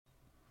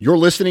You're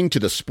listening to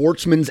the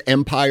Sportsman's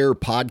Empire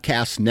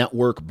Podcast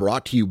Network,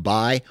 brought to you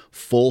by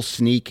Full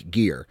Sneak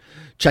Gear.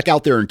 Check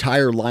out their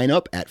entire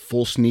lineup at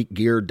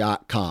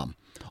fullsneakgear.com.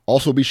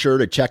 Also be sure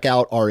to check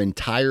out our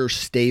entire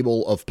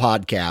stable of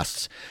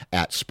podcasts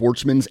at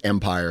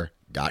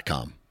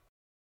sportsmansempire.com.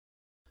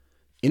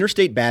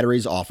 Interstate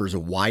Batteries offers a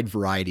wide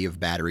variety of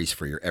batteries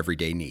for your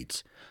everyday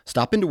needs.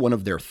 Stop into one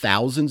of their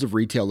thousands of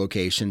retail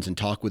locations and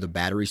talk with a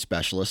battery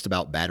specialist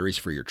about batteries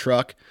for your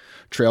truck,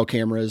 trail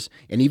cameras,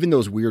 and even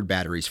those weird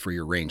batteries for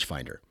your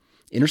rangefinder.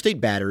 Interstate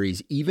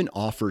Batteries even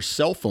offers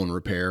cell phone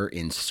repair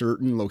in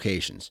certain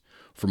locations.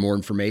 For more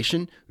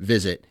information,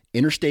 visit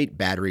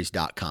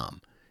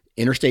interstatebatteries.com.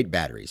 Interstate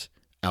Batteries,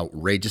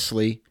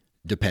 outrageously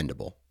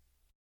dependable.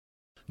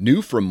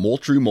 New from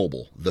Moultrie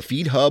Mobile, the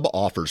Feed Hub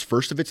offers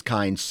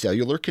first-of-its-kind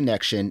cellular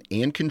connection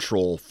and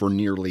control for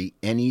nearly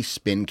any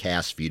spin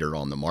cast feeder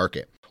on the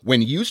market.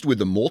 When used with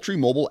the Moultrie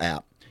Mobile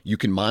app, you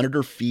can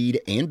monitor feed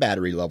and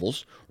battery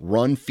levels,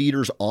 run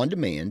feeders on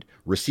demand,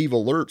 receive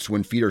alerts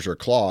when feeders are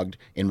clogged,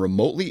 and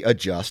remotely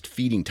adjust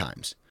feeding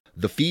times.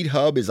 The Feed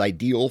Hub is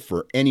ideal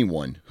for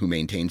anyone who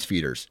maintains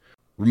feeders.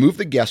 Remove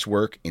the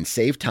guesswork and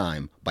save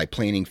time by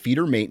planning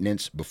feeder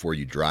maintenance before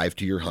you drive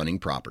to your hunting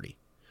property.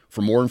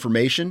 For more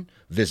information,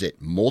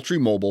 visit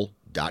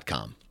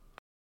moultriemobile.com.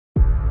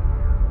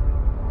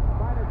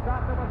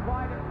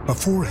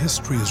 Before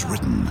history is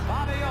written,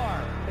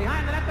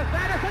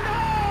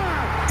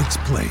 it's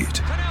played.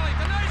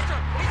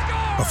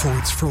 Before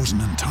it's frozen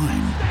in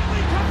time,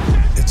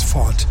 it's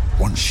fought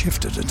one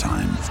shift at a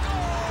time.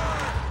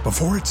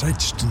 Before it's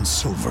etched in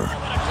silver,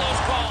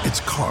 it's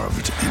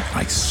carved in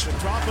ice.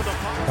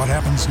 What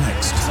happens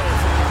next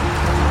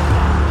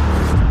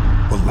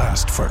will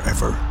last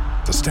forever.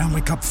 The Stanley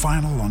Cup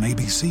Final on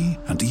ABC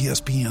and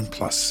ESPN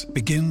Plus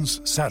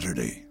begins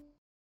Saturday.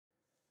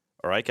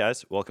 All right,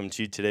 guys, welcome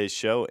to today's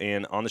show.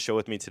 And on the show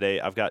with me today,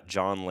 I've got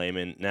John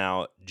Lehman.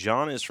 Now,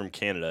 John is from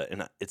Canada,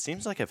 and it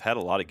seems like I've had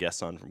a lot of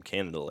guests on from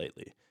Canada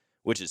lately,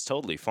 which is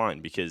totally fine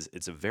because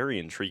it's a very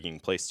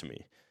intriguing place to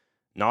me.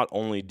 Not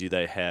only do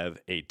they have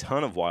a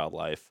ton of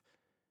wildlife,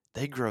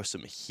 they grow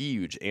some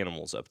huge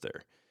animals up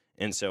there.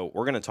 And so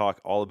we're going to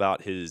talk all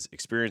about his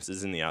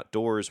experiences in the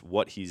outdoors,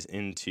 what he's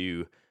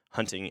into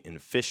hunting and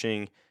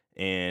fishing,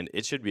 and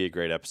it should be a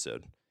great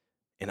episode.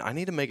 And I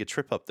need to make a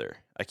trip up there.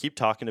 I keep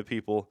talking to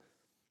people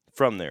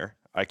from there.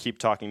 I keep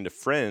talking to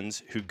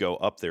friends who go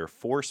up there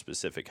for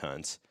specific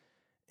hunts,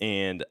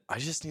 and I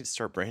just need to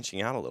start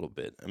branching out a little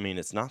bit. I mean,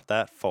 it's not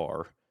that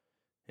far.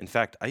 In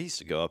fact, I used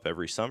to go up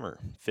every summer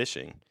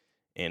fishing,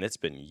 and it's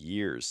been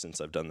years since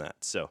I've done that.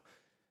 So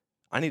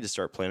I need to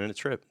start planning a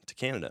trip to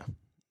Canada.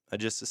 I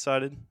just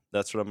decided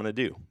that's what I'm going to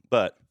do.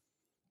 But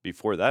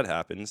before that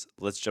happens,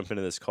 let's jump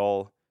into this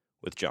call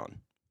with John.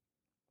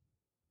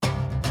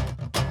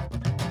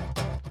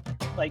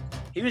 Like,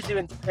 he was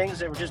doing things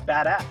that were just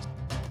badass.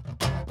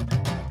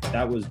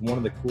 That was one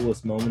of the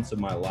coolest moments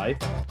of my life.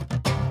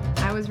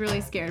 I was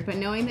really scared, but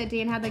knowing that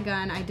Dan had the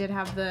gun, I did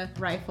have the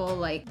rifle,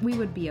 like, we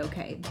would be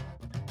okay.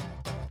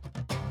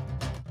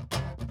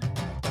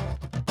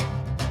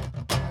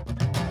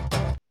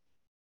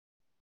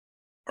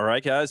 All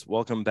right, guys,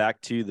 welcome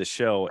back to the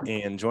show.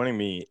 And joining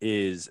me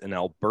is an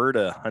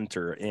Alberta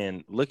hunter.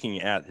 And looking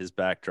at his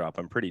backdrop,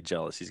 I'm pretty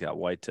jealous. He's got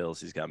whitetails,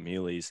 he's got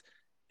muleys,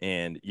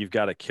 and you've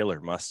got a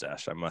killer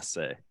mustache, I must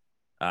say.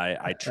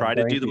 I try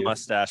to do the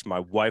mustache.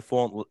 My wife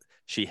won't.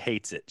 She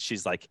hates it.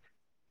 She's like,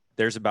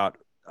 there's about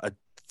a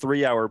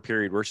 3-hour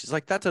period where she's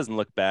like, that doesn't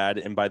look bad.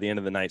 And by the end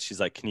of the night, she's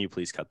like, can you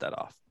please cut that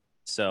off?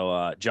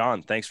 So,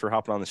 John, thanks for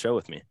hopping on the show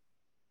with me.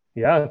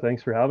 Yeah,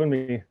 thanks for having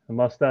me. The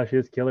mustache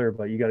is killer,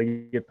 but you got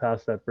to get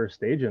past that first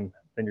stage and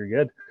then you're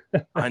good.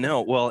 I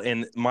know. Well,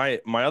 and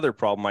my other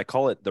problem, I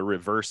call it the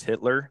reverse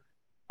Hitler.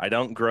 I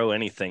don't grow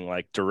anything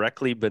like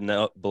directly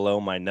below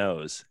my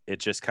nose. It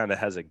just kind of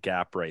has a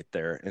gap right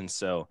there. And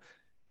so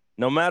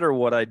no matter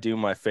what I do,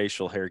 my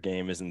facial hair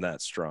game isn't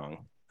that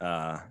strong.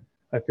 I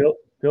feel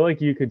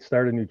like you could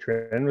start a new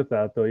trend with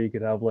that, though. You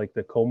could have like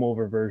the comb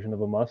over version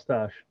of a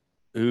mustache.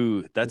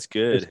 Ooh, that's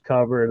good. Just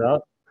cover it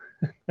up.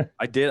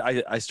 I did.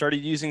 I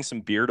started using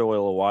some beard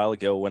oil a while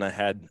ago when I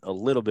had a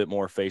little bit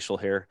more facial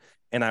hair,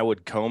 and I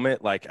would comb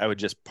it. Like I would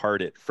just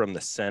part it from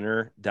the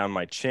center down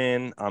my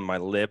chin, on my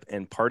lip,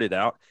 and part it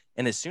out.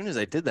 And as soon as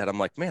I did that, I'm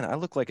like, man, I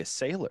look like a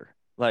sailor.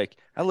 Like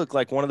I look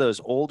like one of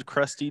those old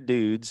crusty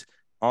dudes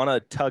on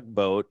a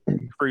tugboat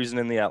cruising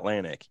in the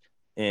Atlantic.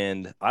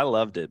 And I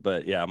loved it.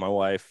 But yeah, my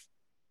wife,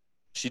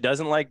 she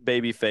doesn't like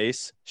baby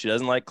face. She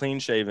doesn't like clean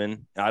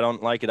shaven. I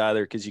don't like it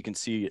either because you can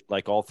see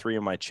like all three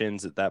of my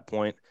chins at that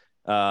point.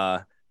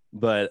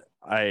 But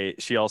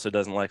she also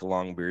doesn't like a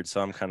long beard,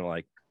 so I'm kind of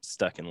like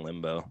stuck in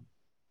limbo.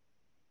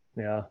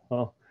 Yeah,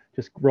 well,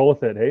 just roll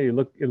with it. Hey,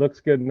 it looks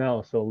good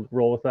now, so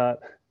roll with that.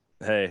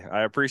 Hey,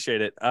 I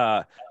appreciate it.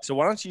 So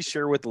why don't you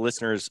share with the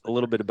listeners a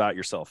little bit about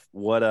yourself?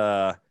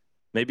 What,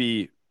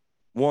 maybe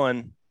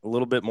one, a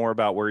little bit more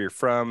about where you're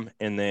from,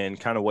 and then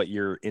kind of what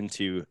you're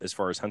into as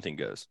far as hunting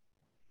goes.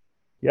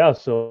 Yeah,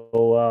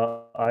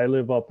 so I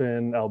live up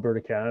in Alberta,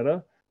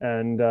 Canada,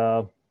 and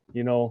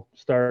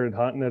started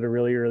hunting at a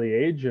really early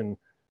age, and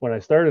when I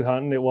started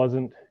hunting, it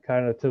wasn't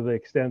kind of to the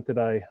extent that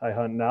I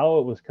hunt now.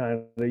 It was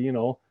kind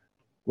of,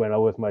 went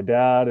out with my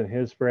dad and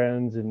his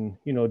friends and,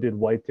 did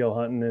whitetail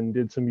hunting and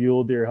did some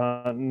mule deer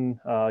hunting.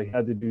 He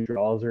had to do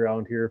draws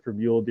around here for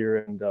mule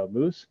deer and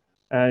moose.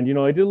 And,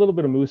 I did a little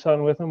bit of moose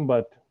hunting with him,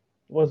 but it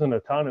wasn't a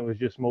ton. It was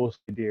just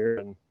mostly deer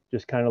and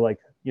just kind of like,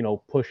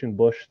 push and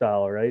bush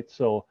style, right?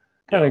 So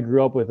kind of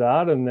grew up with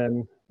that. And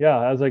then,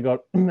 as I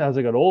got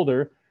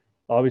older,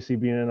 obviously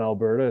being in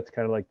Alberta, it's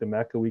kind of like the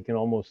Mecca.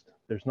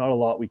 There's not a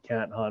lot we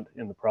can't hunt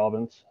in the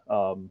province.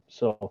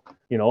 So,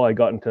 I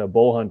got into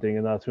bow hunting,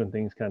 and that's when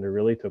things kind of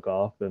really took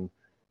off. And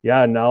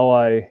now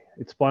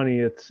it's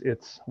funny.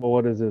 Well,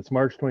 what is it? It's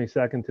March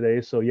 22nd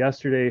today. So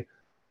yesterday,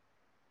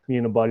 me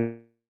and a buddy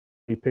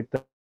picked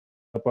up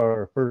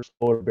our first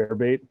load of bear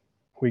bait.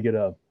 We get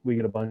a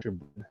bunch of,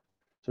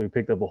 so we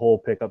picked up a whole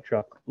pickup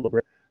truck.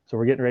 So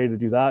we're getting ready to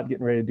do that,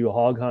 getting ready to do a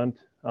hog hunt.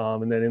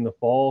 And then in the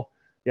fall,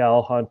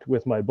 I'll hunt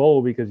with my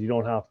bow because you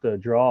don't have to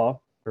draw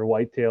for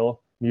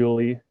whitetail,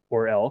 muley,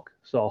 or elk.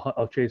 So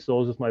I'll chase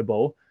those with my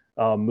bow.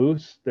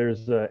 Moose,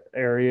 there's an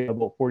area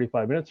about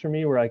 45 minutes from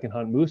me where I can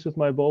hunt moose with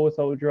my bow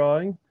without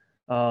drawing.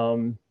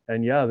 Then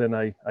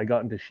I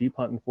got into sheep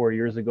hunting 4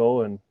 years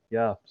ago, and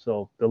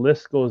so the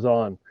list goes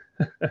on.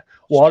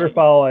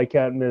 Waterfowl I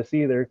can't miss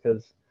either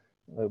because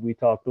we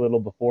talked a little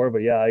before,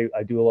 but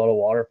I do a lot of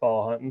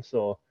waterfowl hunting.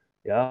 So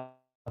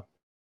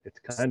it's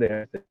kind of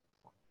everything.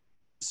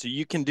 So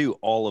you can do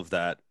all of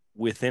that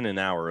within an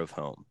hour of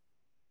home.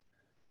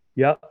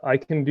 Yeah, I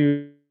can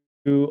do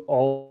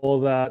all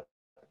of that.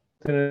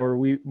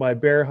 My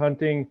bear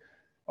hunting,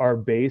 our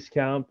base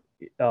camp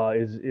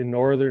is in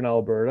northern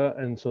Alberta,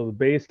 and so the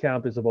base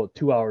camp is about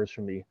 2 hours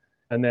from me.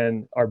 And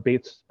then our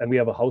baits, and we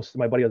have a house.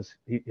 My buddy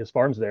his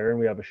farm's there, and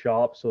we have a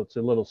shop, so it's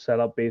a little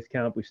setup base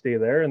camp. We stay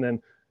there, and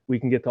then we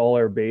can get to all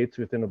our baits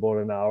within about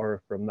an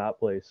hour from that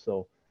place.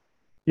 So,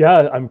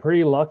 I'm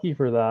pretty lucky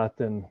for that,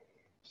 and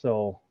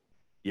so.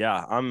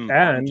 Yeah, I'm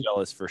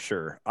jealous for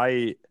sure.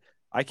 I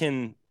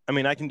can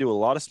do a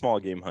lot of small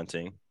game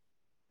hunting.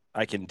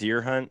 I can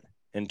deer hunt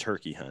and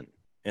turkey hunt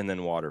and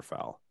then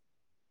waterfowl.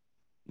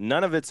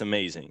 None of it's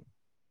amazing.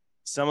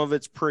 Some of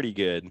it's pretty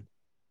good.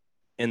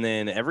 And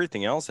then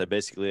everything else I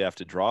basically have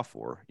to draw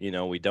for.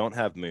 We don't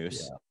have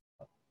moose.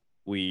 Yeah.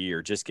 We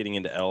are just getting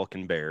into elk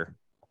and bear.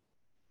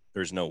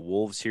 There's no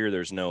wolves here.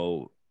 There's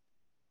no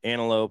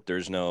antelope.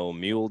 There's no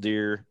mule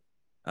deer.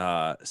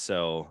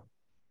 So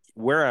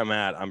where I'm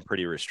at, I'm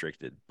pretty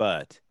restricted,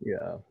 but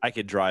I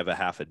could drive a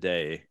half a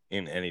day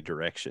in any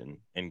direction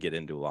and get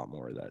into a lot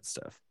more of that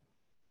stuff.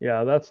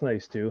 Yeah, that's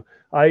nice too.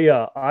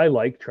 I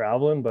like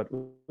traveling, but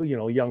I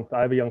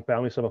have a young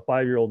family, so I have a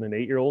 5-year-old and an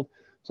 8-year-old.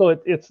 So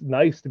it's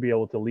nice to be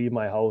able to leave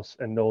my house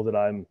and know that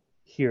I'm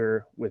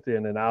here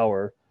within an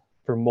hour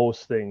for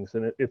most things.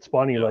 And it's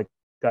funny, like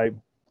I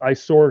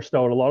sourced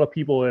out a lot of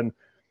people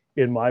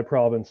in my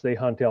province, they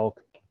hunt elk.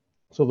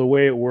 So the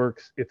way it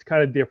works, it's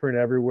kind of different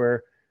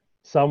everywhere.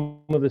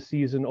 Some of the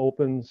season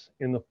opens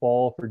in the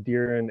fall for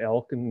deer and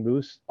elk and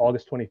moose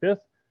August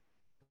 25th,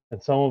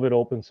 and some of it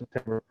opens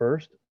September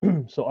 1st.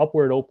 So up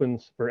where it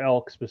opens for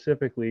elk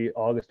specifically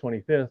August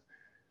 25th,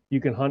 you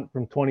can hunt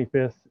from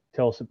 25th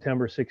till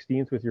September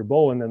 16th with your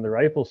bow, and then the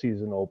rifle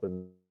season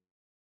opens.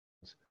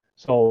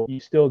 So you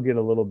still get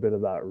a little bit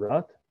of that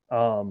rut.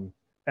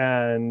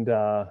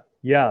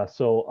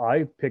 So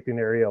I picked an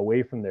area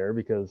away from there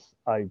because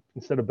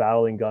instead of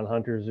battling gun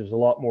hunters, there's a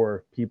lot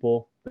more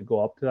people that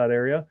go up to that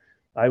area.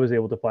 I was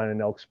able to find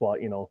an elk spot,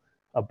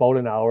 about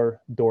an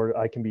hour door.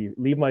 I can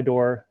leave my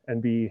door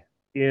and be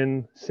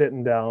in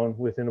sitting down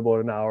within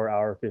about an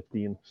hour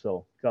 15.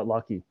 So got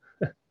lucky.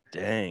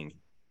 Dang.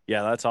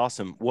 Yeah, that's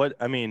awesome.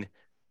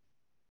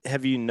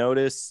 Have you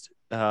noticed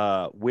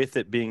with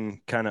it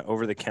being kind of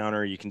over the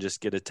counter, you can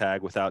just get a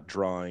tag without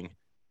drawing.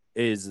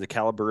 Is the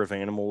caliber of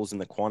animals and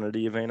the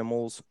quantity of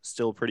animals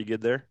still pretty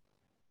good there?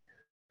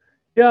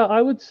 Yeah,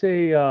 I would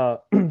say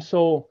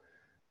so.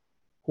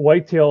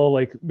 Whitetail,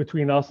 like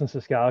between us and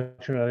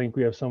Saskatchewan, I think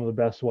we have some of the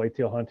best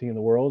whitetail hunting in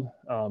the world.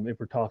 If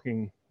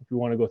we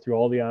want to go through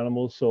all the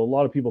animals. So a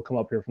lot of people come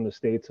up here from the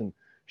States and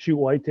shoot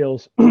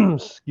whitetails.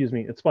 Excuse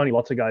me. It's funny.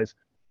 Lots of guys,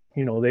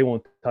 they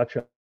won't touch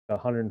a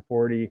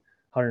 140,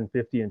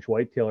 150 inch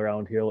whitetail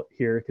around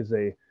here because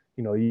they,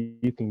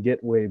 you can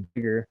get way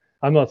bigger.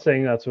 I'm not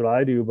saying that's what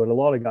I do, but a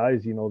lot of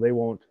guys, they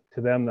won't,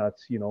 to them,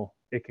 that's,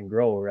 it can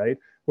grow, right?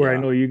 Where I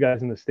know you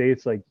guys in the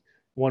States, like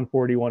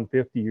 140,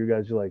 150, you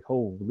guys are like,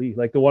 holy,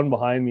 like the one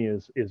behind me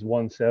is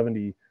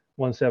 170,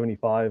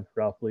 175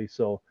 roughly.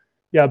 So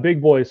yeah, big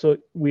boys. So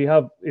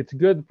it's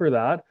good for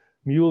that.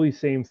 Muley,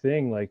 same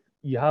thing. Like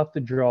you have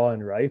to draw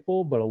and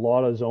rifle, but a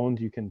lot of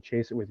zones you can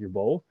chase it with your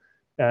bow.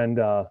 And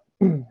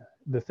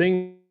the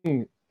thing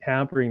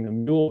hampering the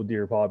mule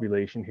deer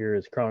population here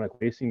is chronic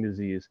wasting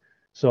disease.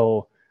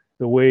 So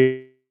the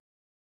way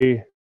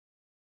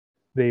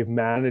they've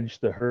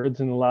managed the herds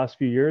in the last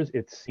few years,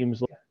 it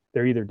seems like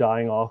they're either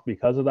dying off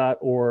because of that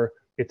or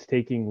it's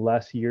taking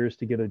less years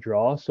to get a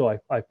draw. So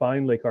I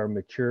find like our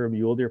mature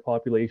mule deer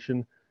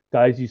population,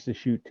 guys used to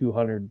shoot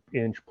 200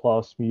 inch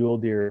plus mule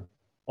deer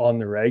on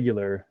the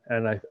regular.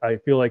 And I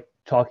feel like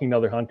talking to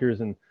other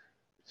hunters and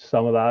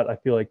some of that, I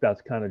feel like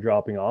that's kind of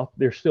dropping off.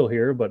 They're still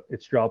here, but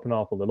it's dropping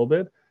off a little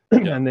bit.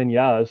 Yeah. And then,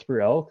 yeah, as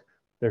for elk,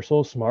 they're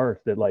so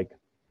smart that, like,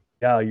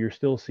 yeah, you're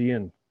still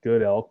seeing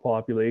good elk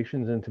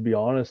populations. And to be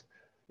honest,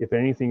 if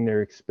anything,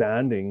 they're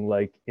expanding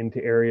like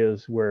into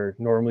areas where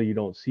normally you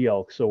don't see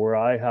elk. So where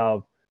I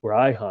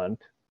hunt,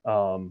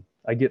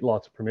 I get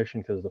lots of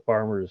permission because the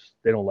farmers,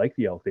 they don't like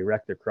the elk. They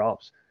wreck their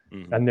crops,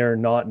 and they're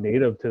not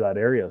native to that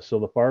area. So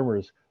the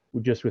farmers,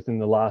 just within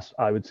the last,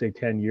 I would say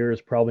 10 years,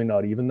 probably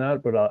not even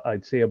that, but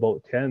I'd say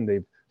about 10,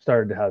 they've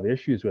started to have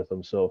issues with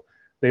them. So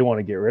they want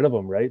to get rid of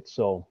them, right?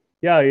 So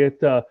yeah,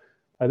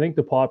 I think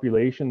the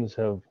populations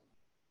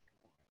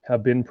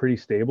have been pretty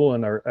stable,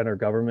 and our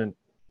government,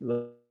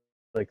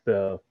 like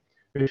the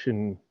Fish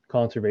and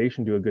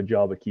Conservation, do a good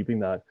job of keeping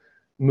that.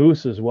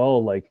 Moose as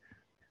well, like,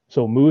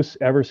 so moose,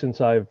 ever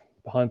since I've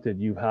hunted,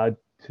 you've had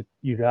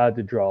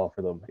to draw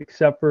for them,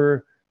 except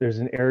for there's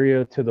an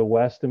area to the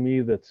west of me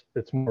that's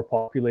more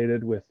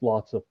populated with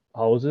lots of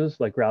houses,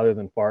 like rather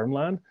than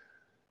farmland.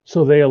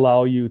 So they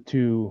allow you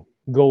to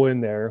go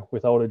in there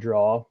without a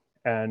draw,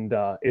 and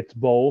it's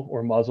bow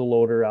or muzzle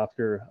loader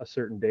after a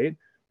certain date,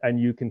 and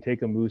you can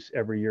take a moose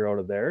every year out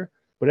of there.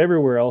 But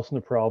everywhere else in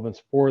the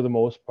province, for the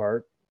most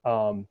part,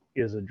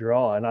 is a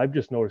draw. And I've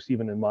just noticed,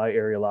 even in my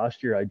area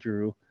last year, I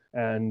drew,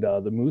 and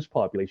the moose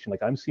population,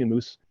 like, I'm seeing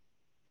moose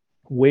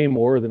way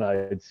more than I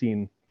had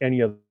seen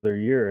any other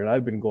year. And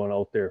I've been going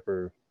out there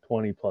for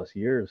 20 plus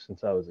years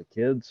since I was a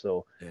kid.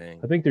 So Dang.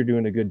 I think they're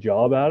doing a good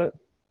job at it.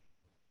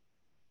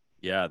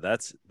 Yeah,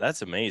 that's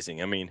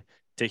amazing. I mean,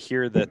 to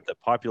hear that the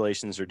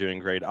populations are doing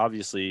great.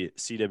 Obviously,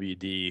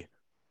 CWD,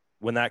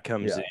 when that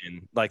comes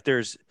in, like,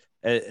 there's,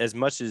 as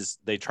much as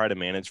they try to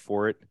manage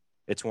for it,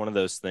 it's one of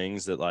those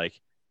things that,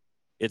 like,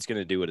 it's going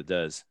to do what it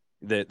does.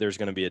 That there's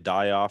going to be a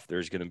die-off.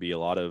 There's going to be a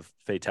lot of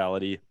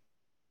fatality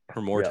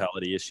or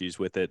mortality issues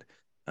with it.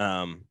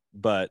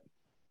 But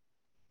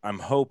I'm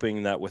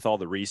hoping that with all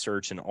the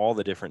research and all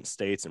the different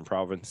states and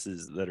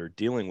provinces that are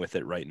dealing with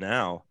it right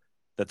now,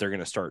 that they're going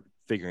to start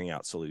figuring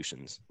out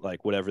solutions,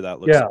 like whatever that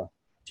looks like.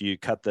 Do you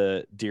cut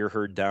the deer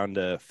herd down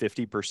to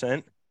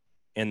 50%,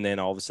 and then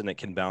all of a sudden it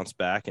can bounce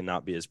back and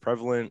not be as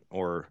prevalent?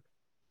 Or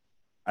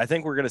I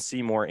think we're going to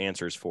see more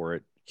answers for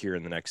it here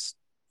in the next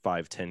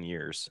 5-10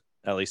 years.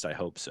 At least I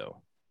hope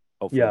so.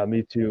 Hopefully, yeah,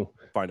 me too.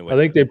 Find a way. I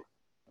think they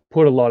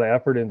put a lot of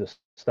effort into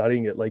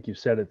studying it. Like you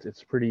said,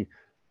 it's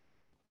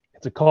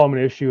a common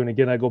issue. And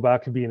again, I go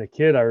back to being a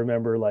kid. I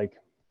remember, like,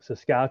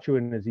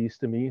 Saskatchewan is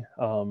east of me.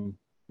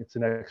 It's the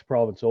next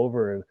province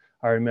over. And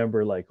I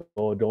remember, like,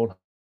 oh, don't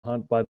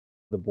hunt by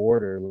the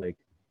border. Like,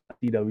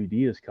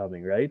 CWD is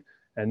coming, right?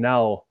 And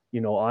now,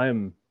 you know,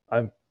 I'm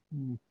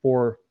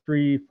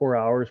 3-4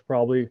 hours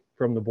probably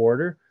from the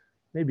border,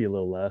 maybe a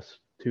little less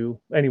too.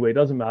 Anyway, it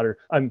doesn't matter.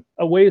 I'm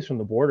a ways from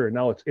the border.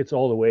 Now it's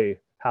all the way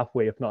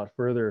halfway, if not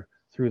further,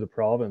 through the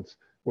province,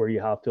 where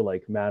you have to,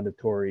 like,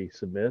 mandatory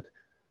submit.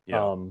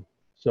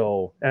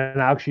 So,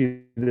 and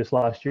actually this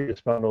last year,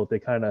 just found out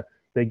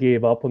they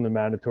gave up on the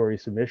mandatory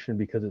submission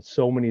because it's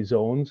so many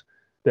zones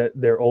that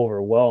they're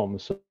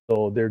overwhelmed.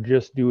 So they're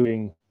just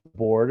doing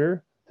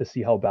border to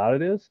see how bad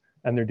it is,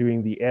 and they're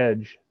doing the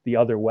edge, the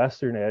other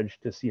western edge,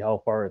 to see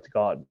how far it's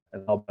gotten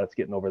and how bad it's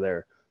getting over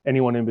there.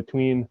 Anyone in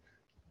between,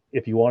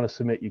 if you want to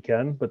submit, you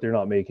can, but they're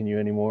not making you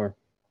anymore.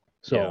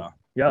 So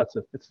yeah,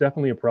 it's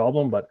definitely a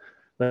problem. But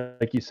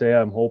like you say,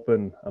 I'm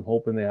hoping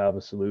they have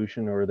a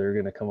solution, or they're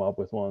going to come up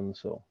with one.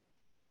 So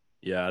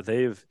yeah,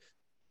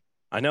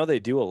 I know they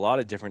do a lot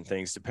of different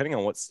things depending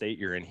on what state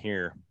you're in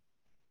here.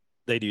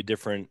 They do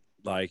different,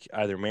 like,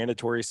 either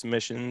mandatory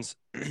submissions.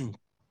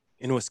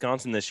 In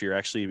Wisconsin this year,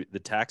 actually, the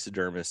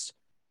taxidermist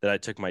that I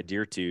took my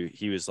deer to,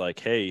 he was like,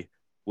 hey,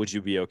 would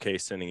you be okay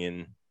sending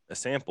in a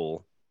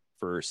sample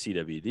for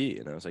CWD?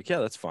 And I was like, yeah,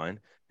 that's fine. And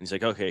he's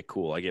like, okay,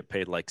 cool. I get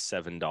paid like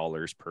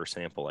 $7 per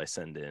sample I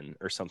send in,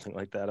 or something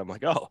like that. I'm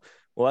like, oh,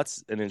 well,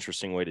 that's an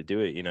interesting way to do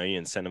it. You know, you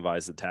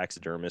incentivize the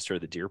taxidermist or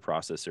the deer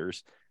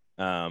processors.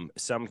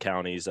 Some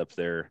counties up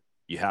there,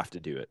 you have to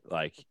do it,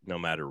 like, no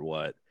matter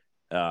what.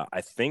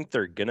 I think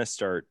they're going to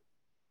start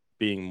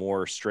being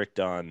more strict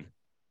on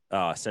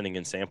sending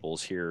in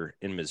samples here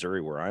in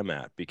Missouri, where I'm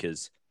at,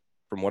 because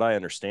from what I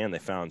understand, they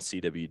found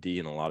CWD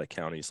in a lot of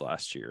counties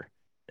last year.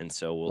 And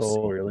so we'll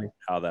see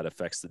how that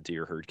affects the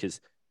deer herd,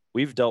 because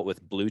we've dealt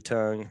with blue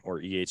tongue or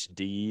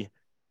EHD,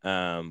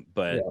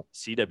 but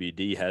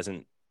CWD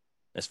hasn't,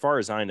 as far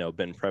as I know,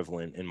 been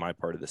prevalent in my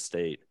part of the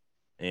state.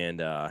 And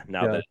now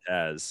that it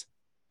has,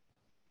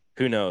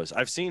 who knows?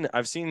 I've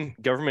seen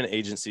government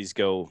agencies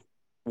go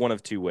one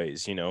of two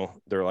ways. You know,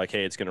 they're like,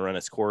 hey, it's going to run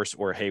its course,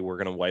 or hey, we're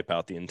going to wipe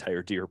out the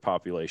entire deer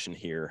population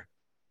here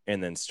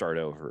and then start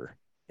over.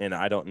 And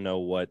I don't know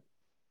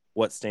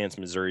what stance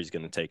Missouri is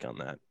going to take on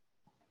that.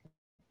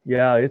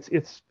 Yeah,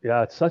 it's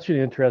such an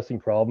interesting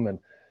problem. And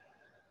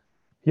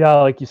yeah,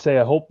 like you say,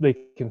 I hope they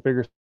can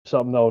figure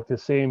something out. The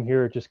same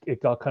here,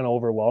 it got kind of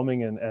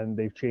overwhelming, and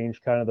they've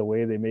changed kind of the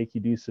way they make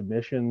you do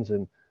submissions.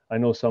 And I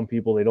know some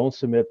people, they don't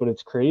submit, but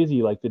it's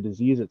crazy. Like the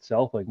disease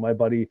itself, like my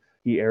buddy,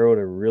 he arrowed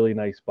a really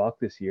nice buck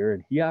this year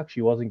and he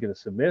actually wasn't going to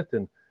submit.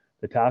 And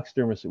the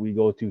taxidermist that we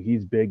go to,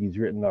 he's big, he's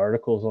written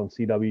articles on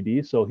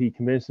CWD. So he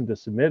convinced him to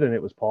submit and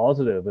it was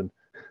positive and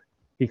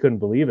he couldn't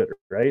believe it,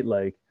 right?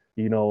 Like,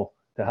 you know,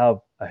 to have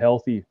a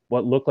healthy,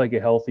 what looked like a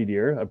healthy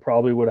deer, I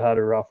probably would have had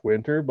a rough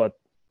winter, but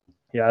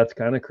yeah, it's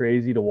kind of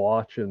crazy to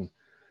watch. And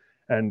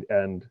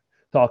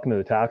talking to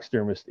the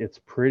taxidermist, it's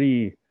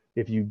pretty,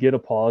 if you get a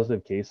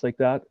positive case like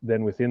that,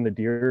 then within the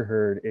deer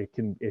herd, it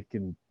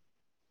can,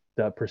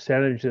 the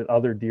percentage that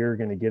other deer are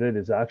going to get it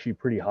is actually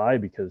pretty high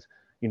because,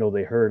 you know,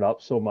 they herd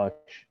up so much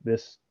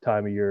this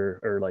time of year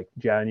or like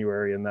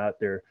January and that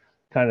they're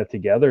kind of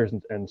together.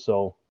 And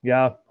so,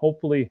 yeah,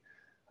 hopefully,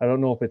 I don't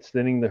know if it's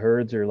thinning the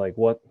herds or like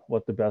what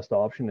the best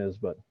option is,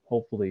 but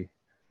hopefully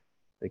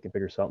they can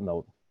figure something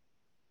out.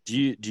 Do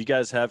you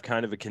guys have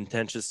kind of a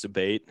contentious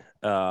debate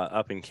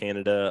up in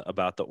Canada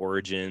about the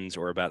origins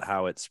or about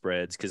how it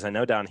spreads? Because I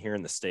know down here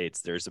in the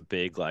States, there's a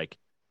big, like,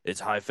 it's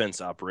high fence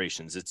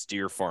operations, it's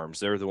deer farms.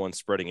 They're the ones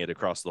spreading it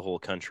across the whole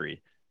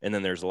country. And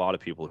then there's a lot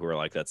of people who are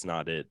like, that's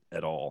not it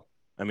at all.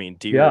 I mean,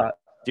 deer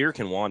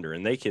can wander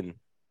and they can,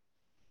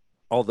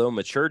 although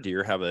mature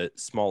deer have a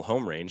small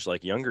home range,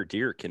 like younger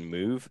deer can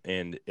move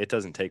and it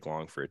doesn't take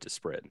long for it to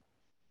spread.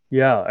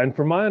 Yeah. And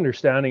from my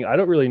understanding, I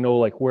don't really know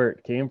like where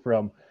it came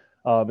from.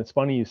 It's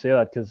funny you say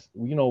that because,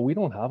 you know, we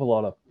don't have a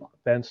lot of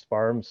fenced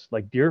farms,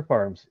 like deer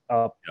farms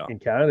up in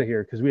Canada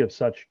here because we have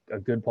such a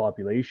good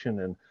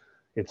population and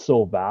it's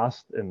so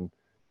vast. And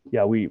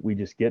yeah, we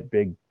just get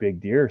big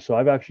deer. So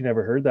I've actually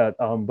never heard that.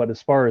 But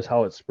as far as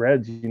how it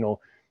spreads, you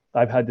know,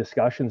 I've had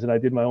discussions and I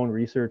did my own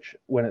research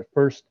when it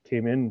first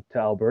came into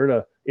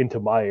Alberta, into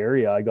my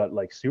area. I got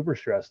like super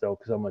stressed out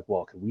because I'm like,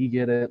 well, can we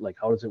get it? Like,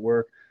 how does it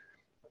work?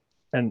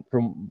 And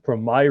from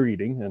my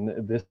reading,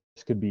 and this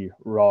could be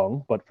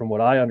wrong, but from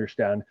what I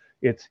understand,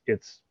 it's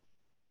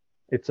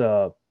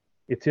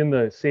in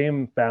the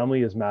same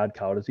family as mad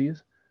cow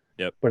disease.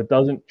 Yep. But it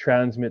doesn't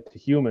transmit to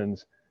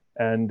humans,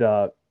 and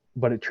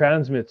but it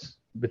transmits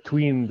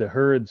between the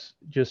herds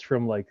just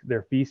from like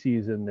their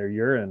feces and their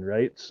urine,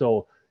 right?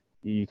 So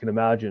you can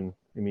imagine.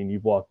 I mean,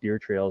 you've walked deer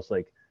trails,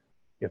 like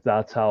if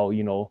that's how,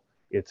 you know,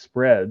 it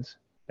spreads.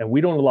 And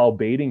we don't allow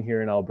baiting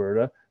here in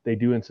Alberta. They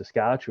do in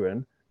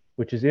Saskatchewan,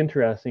 which is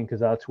interesting because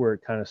that's where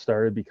it kind of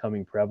started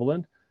becoming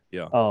prevalent.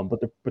 Yeah.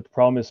 But the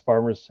problem is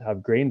farmers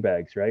have grain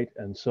bags, right?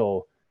 And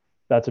so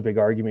that's a big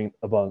argument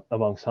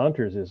amongst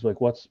hunters is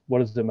like, what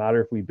does it matter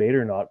if we bait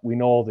or not? We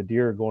know all the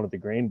deer are going to the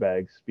grain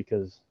bags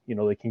because, you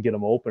know, they can get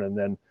them open and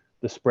then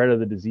the spread of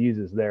the disease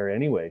is there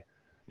anyway.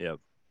 Yep.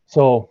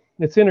 So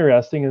it's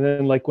interesting. And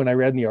then like when I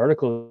read in the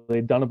article,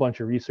 they'd done a bunch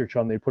of research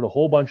on, they put a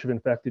whole bunch of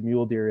infected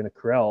mule deer in a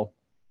corral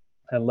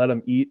and let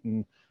them eat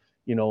and,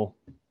 you know,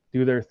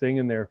 do their thing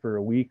in there for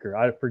a week, or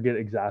I forget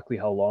exactly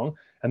how long.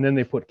 And then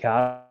they put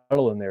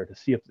cattle in there to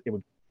see if it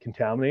would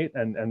contaminate.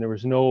 And there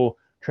was no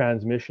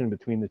transmission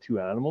between the two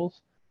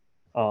animals.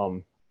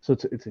 So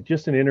it's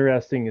just an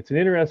interesting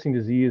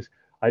disease.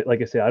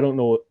 Like I say, I don't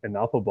know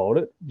enough about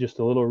it. Just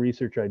a little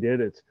research I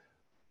did.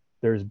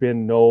 There's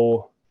been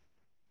no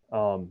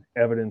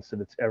evidence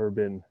that it's ever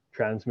been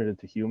transmitted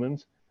to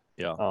humans.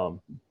 Yeah.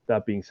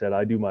 That being said,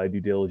 I do my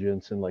due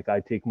diligence and like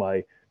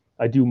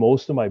I do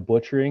most of my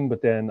butchering,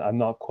 but then I'm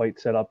not quite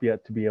set up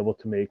yet to be able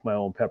to make my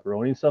own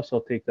pepperoni and stuff. So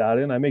I'll take that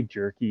in. I make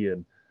jerky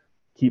and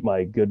keep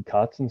my good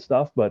cuts and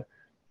stuff. But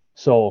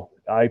so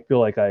I feel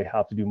like I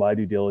have to do my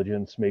due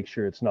diligence, make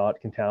sure it's not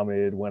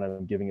contaminated when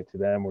I'm giving it to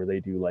them, where they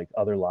do like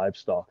other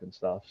livestock and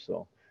stuff.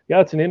 So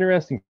yeah, it's an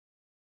interesting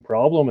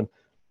problem. And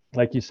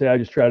like you say, I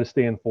just try to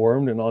stay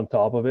informed and on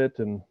top of it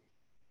and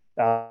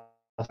ask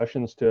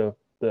questions to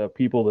the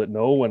people that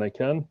know when I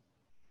can.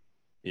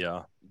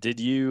 Yeah.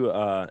 Do you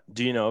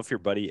know if your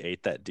buddy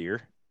ate that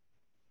deer?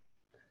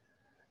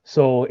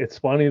 So it's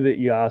funny that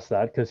you asked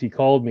that because he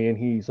called me and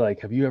he's like,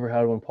 have you ever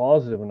had one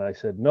positive? And I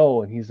said,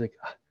 no. And he's like,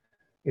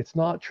 it's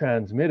not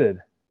transmitted.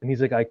 And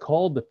he's like, I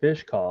called the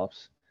fish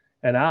cops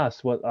and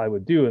asked what I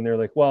would do. And they're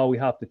like, well, we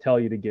have to tell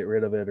you to get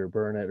rid of it or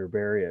burn it or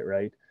bury it.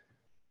 Right.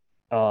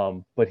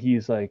 But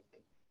he's like,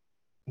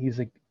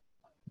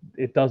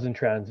 it doesn't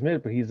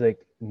transmit, but he's like,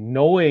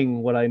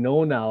 knowing what I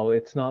know now,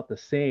 it's not the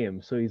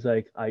same. So he's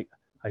like,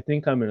 I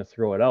think I'm going to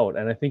throw it out.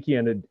 And I think he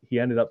ended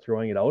up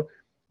throwing it out,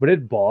 but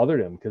it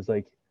bothered him because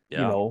like, you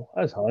know,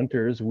 as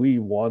hunters, we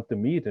want the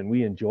meat and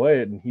we enjoy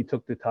it. And he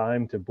took the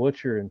time to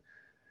butcher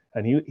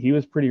and he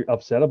was pretty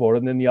upset about it.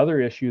 And then the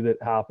other issue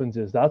that happens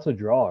is that's a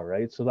draw,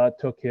 right? So that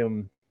took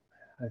him,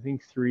 I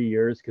think 3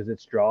 years because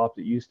it's dropped.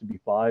 It used to be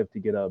 5 to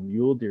get a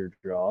mule deer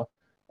draw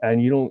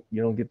and you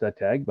don't get that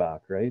tag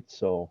back. Right.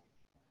 So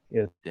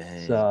it's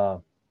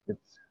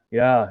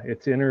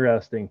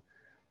interesting,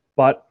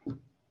 but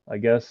I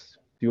guess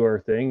do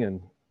our thing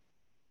and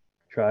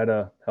try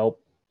to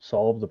help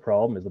solve the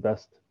problem is the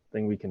best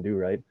thing we can do,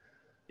 right?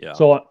 Yeah.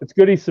 So it's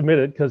good he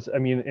submitted because I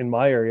mean, in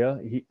my area,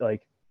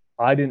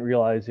 I didn't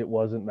realize it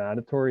wasn't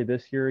mandatory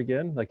this year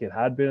again. Like it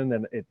had been, and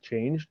then it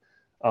changed.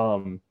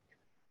 So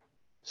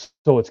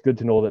it's good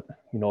to know that,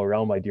 you know,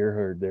 around my deer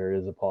herd there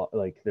is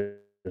there's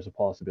there's a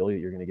possibility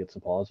that you're going to get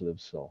some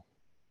positives. So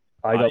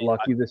I got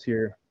lucky this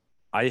year.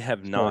 I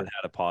have not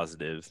had a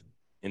positive.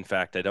 In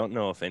fact, I don't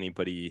know if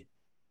anybody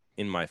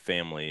in my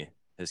family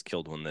has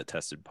killed one that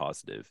tested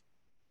positive.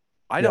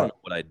 I don't know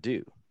what I'd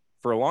do.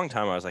 For a long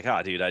time, I was like,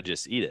 dude, I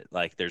just eat it.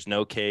 Like, there's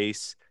no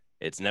case.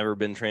 It's never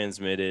been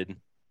transmitted.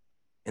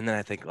 And then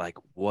I think, like,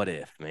 what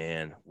if,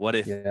 man? What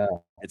if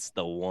it's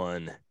the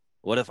one?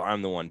 What if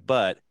I'm the one?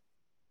 But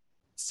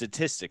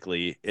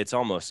statistically, it's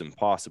almost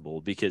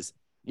impossible because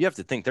you have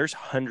to think there's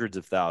hundreds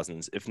of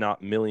thousands, if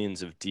not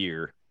millions of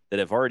deer that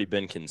have already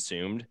been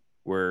consumed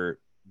where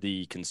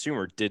the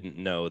consumer didn't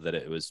know that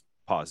it was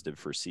positive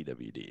for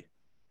CWD.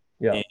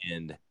 Yeah.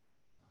 And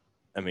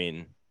I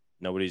mean,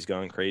 nobody's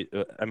going crazy.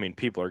 I mean,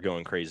 people are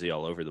going crazy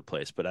all over the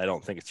place, but I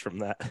don't think it's from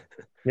that.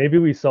 Maybe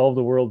we solved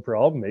the world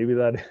problem. Maybe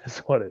that is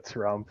what it's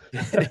from.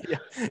 Maybe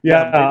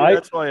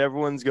that's why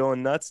everyone's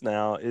going nuts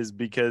now, is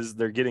because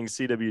they're getting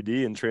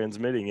CWD and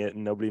transmitting it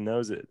and nobody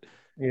knows it.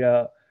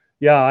 Yeah.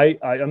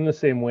 I'm the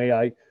same way.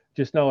 I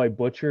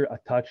butcher a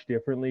touch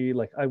differently.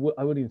 Like I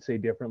wouldn't even say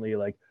differently.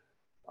 Like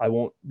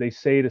they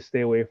say to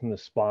stay away from the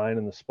spine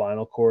and the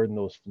spinal cord and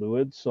those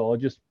fluids. So I'll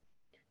just,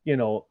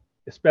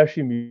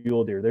 especially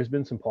mule deer. There's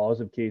been some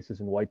positive cases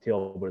in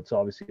whitetail, but it's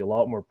obviously a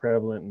lot more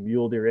prevalent in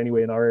mule deer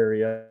anyway in our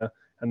area.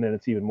 And then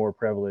it's even more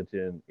prevalent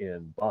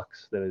in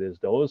bucks than it is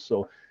does.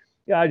 So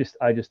yeah, I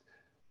just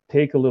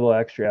take a little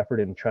extra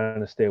effort in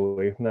trying to stay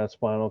away from that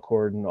spinal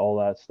cord and all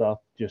that stuff,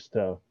 just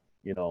to,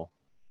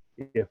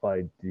 if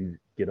I do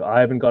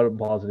I haven't got it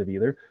positive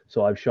either.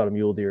 So I've shot a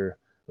mule deer,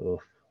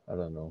 I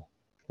don't know,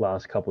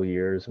 last couple of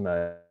years, and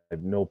I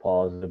have no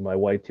positive. My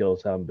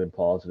whitetails haven't been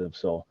positive.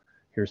 So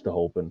here's to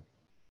hoping.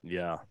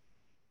 Yeah,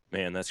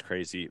 man, that's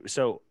crazy.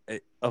 So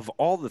of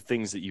all the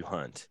things that you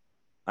hunt,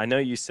 I know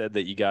you said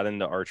that you got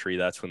into archery.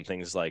 That's when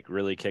things like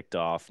really kicked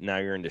off. Now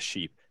you're into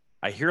sheep.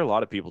 I hear a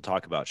lot of people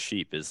talk about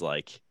sheep as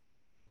like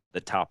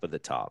the top of the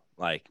top.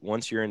 Like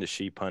once you're into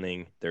sheep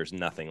hunting, there's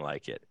nothing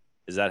like it.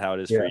 Is that how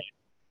it is for you?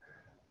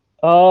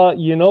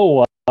 You know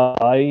what?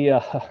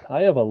 I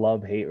have a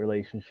love-hate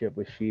relationship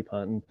with sheep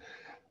hunting.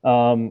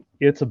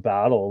 It's a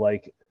battle.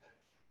 Like,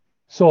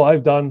 so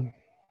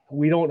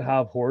we don't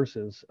have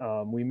horses.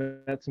 We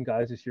met some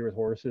guys this year with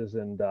horses,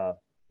 and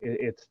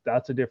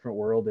that's a different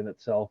world in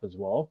itself as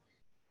well.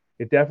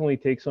 It definitely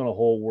takes on a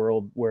whole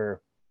world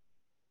where,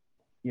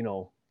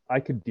 I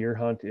could deer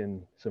hunt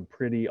in some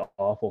pretty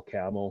awful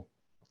camo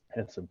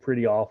and some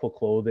pretty awful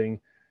clothing,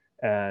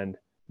 and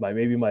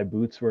maybe my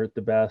boots weren't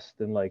the best,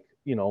 and like,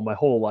 my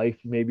whole life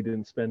maybe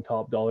didn't spend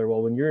top dollar.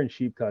 Well, when you're in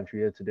sheep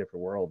country, it's a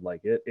different world.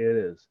 Like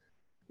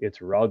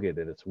it's rugged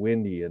and it's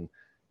windy, and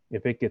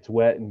if it gets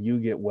wet and you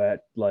get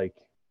wet, like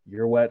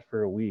you're wet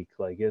for a week.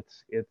 Like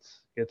it's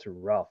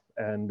rough.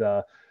 And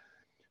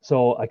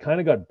so I kind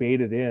of got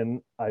baited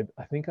in. I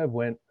think I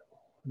went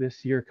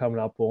this year coming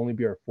up will only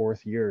be our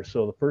 4th year.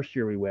 So the first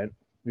year we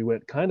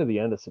went kind of the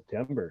end of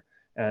September,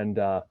 and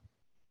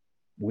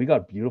we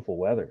got beautiful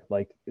weather.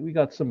 Like we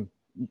got some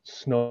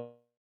snow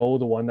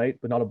the one night,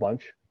 but not a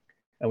bunch.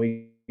 And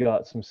we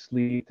got some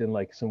sleet and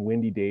like some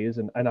windy days.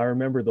 And I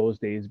remember those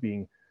days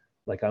being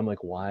like, I'm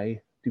like, why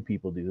do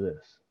people do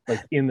this?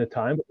 Like in the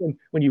time, but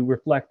when you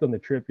reflect on the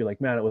trip, you're like,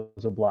 man, it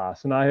was a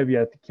blast. And I have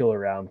yet to kill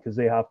around because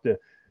they have to,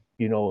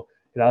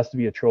 it has to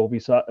be a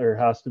trophy, or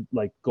has to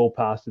like go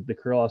past it. The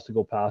curl has to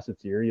go past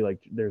its ear.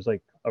 There's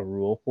like a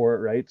rule for it,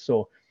 right?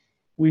 So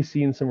we've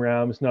seen some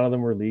rams. None of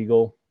them were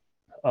legal.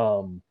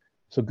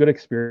 So good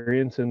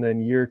experience. And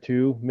then year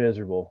 2,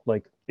 miserable.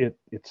 Like it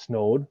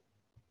snowed.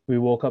 We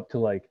woke up to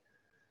like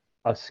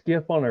a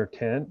skiff on our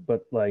tent,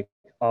 but like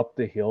up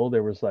the hill,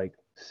 there was like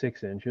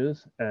 6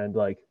 inches, and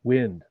like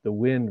the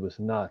wind was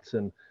nuts.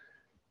 And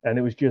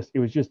it was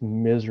just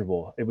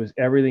miserable. It was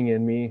everything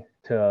in me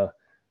to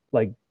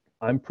like,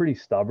 I'm pretty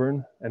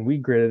stubborn, and we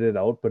gritted it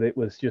out, but it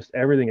was just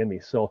everything in me.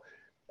 So,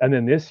 and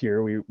then this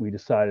year we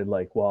decided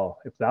like, well,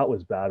 if that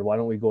was bad, why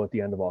don't we go at the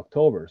end of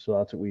October? So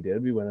that's what we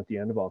did. We went at the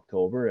end of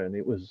October, and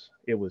it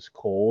was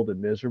cold and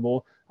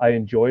miserable. I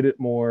enjoyed it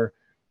more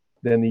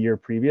than the year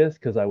previous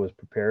because I was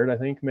prepared, I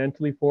think,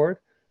 mentally for it.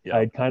 Yeah.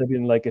 I'd kind of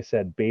been, like I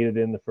said, baited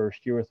in the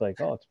first year with like,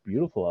 oh, it's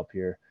beautiful up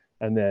here.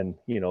 And then,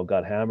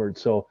 got hammered.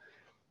 So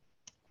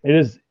it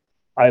is,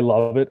 I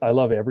love it. I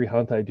love every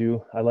hunt I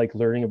do. I like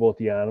learning about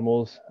the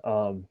animals.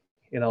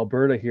 In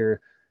Alberta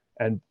here,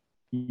 and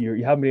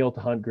you haven't been able to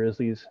hunt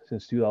grizzlies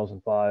since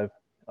 2005.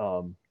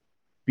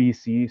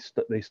 BC,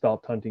 they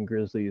stopped hunting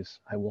grizzlies,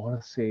 I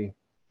want to say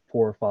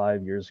 4 or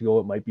 5 years ago.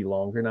 It might be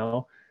longer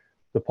now.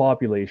 The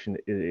population,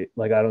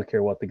 like, I don't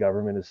care what the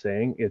government is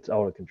saying, it's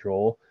out of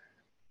control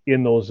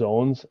in those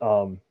zones.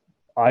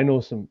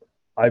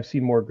 I've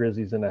seen more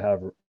grizzlies than I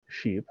have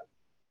sheep,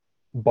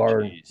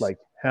 like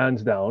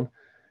hands down.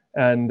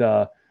 And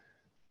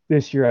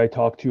this year I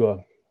talked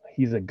to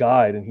he's a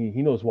guide, and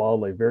he knows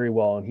wildlife very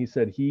well. And he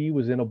said he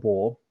was in a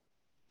bull,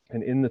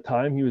 and in the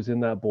time he was in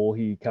that bull,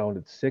 he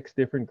counted 6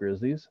 different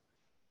grizzlies,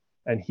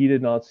 and he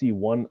did not see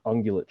one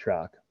ungulate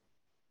track,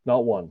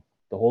 not one,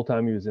 the whole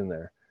time he was in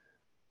there.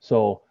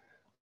 So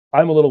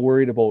I'm a little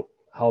worried about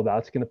how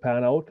that's going to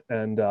pan out.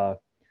 And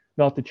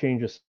not to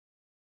change the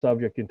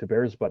subject into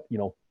bears, but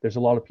there's a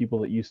lot of people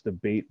that used to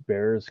bait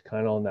bears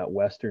kind of on that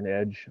western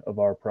edge of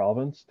our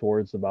province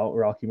towards the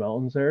Rocky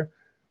Mountains there,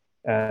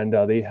 and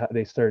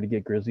they started to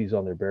get grizzlies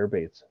on their bear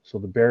baits. So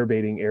the bear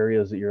baiting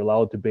areas that you're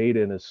allowed to bait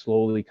in is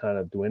slowly kind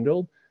of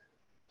dwindled.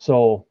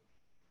 So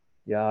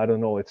yeah, I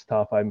don't know, it's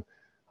tough. I'm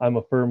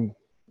a firm,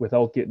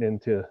 without getting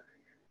into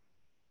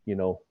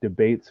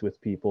debates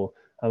with people,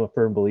 I'm a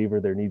firm believer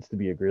there needs to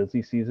be a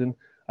grizzly season.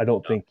 I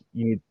don't think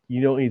you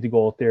don't need to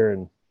go out there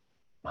and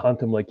hunt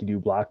them like you do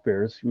black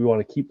bears. We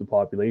want to keep the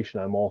population.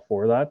 I'm all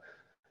for that,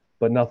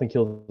 but nothing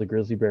kills a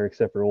grizzly bear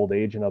except for old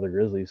age and other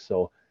grizzlies.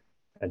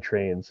 And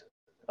trains.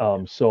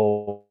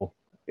 So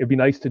it'd be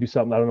nice to do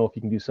something. I don't know if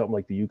you can do something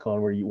like the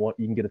Yukon where you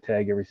can get a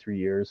tag every 3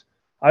 years.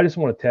 I just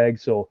want a tag.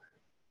 So,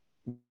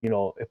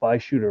 if I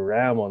shoot a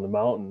ram on the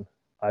mountain,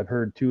 I've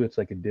heard too, it's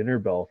like a dinner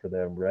bell for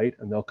them, right?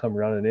 And they'll come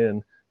running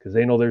in because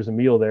they know there's a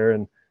meal there,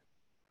 and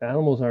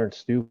animals aren't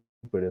stupid.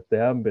 If they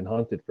haven't been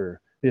hunted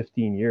for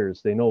 15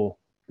 years, they know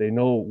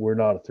we're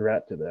not a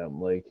threat to them.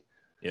 Like,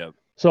 yeah.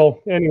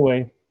 So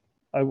anyway,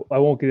 I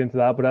won't get into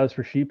that. But as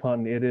for sheep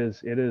hunting, it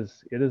is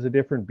a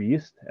different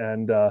beast,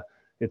 and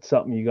it's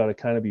something you got to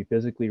kind of be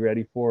physically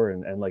ready for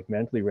and like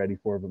mentally ready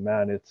for. But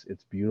man,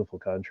 it's beautiful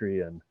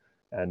country, and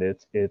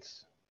it's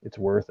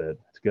worth it.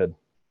 It's good.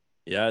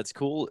 Yeah, it's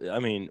cool. I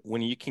mean,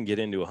 when you can get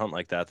into a hunt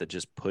like that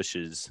just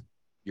pushes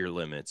your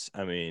limits.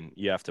 I mean,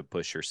 you have to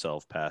push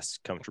yourself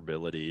past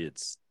comfortability.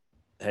 It's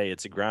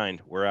a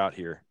grind. We're out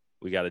here.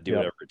 We got to do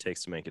whatever it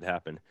takes to make it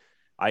happen.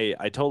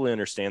 I totally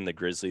understand the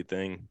grizzly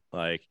thing.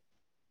 Like,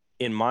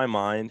 in my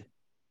mind,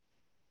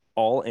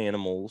 all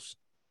animals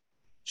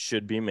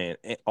should be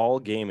all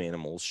game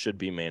animals should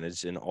be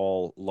managed, and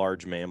all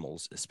large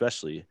mammals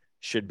especially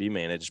should be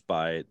managed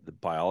by the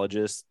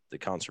biologists, the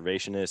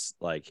conservationists.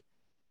 Like,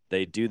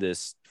 they do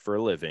this for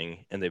a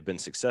living and they've been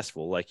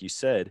successful. Like you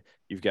said,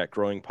 you've got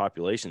growing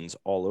populations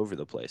all over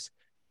the place.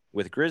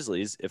 With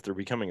grizzlies, if they're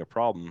becoming a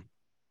problem,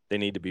 they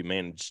need to be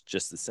managed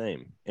just the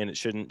same. And it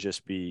shouldn't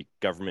just be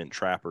government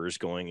trappers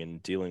going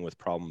and dealing with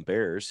problem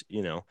bears.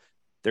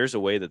 There's a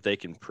way that they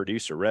can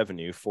produce a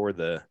revenue for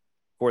the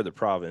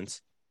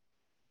province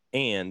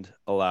and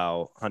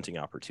allow hunting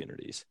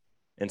opportunities.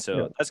 And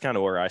so that's kind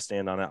of where I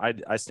stand on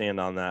it. I stand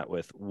on that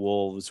with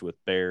wolves, with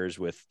bears,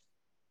 with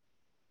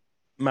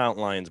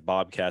mountain lions,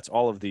 bobcats,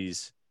 all of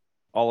these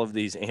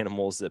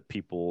animals that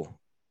people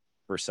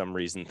for some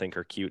reason think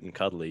are cute and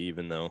cuddly,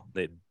 even though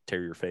they'd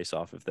tear your face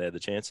off if they had the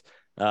chance.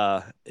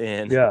 I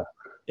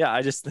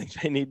just think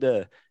they need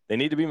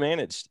to be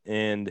managed.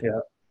 And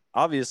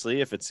obviously,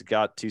 if it's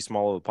got too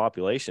small of a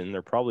population,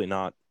 they're probably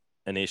not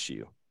an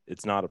issue.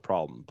 It's not a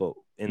problem. But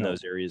in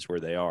those areas where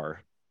they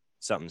are,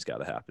 something's got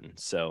to happen.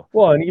 So,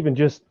 well, and even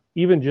just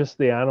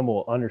the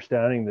animal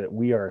understanding that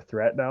we are a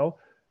threat now,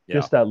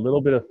 just that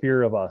little bit of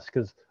fear of us,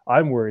 because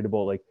I'm worried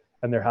about,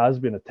 and there has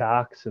been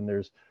attacks, and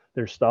there's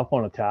stuff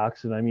on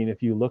attacks. And I mean,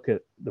 if you look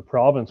at the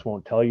province,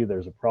 won't tell you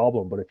there's a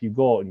problem, but if you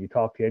go out and you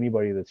talk to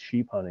anybody that's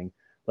sheep hunting,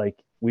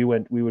 like we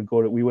went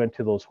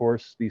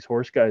to these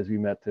horse guys we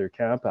met their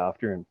camp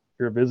after, and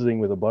you're visiting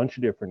with a bunch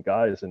of different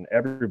guys, and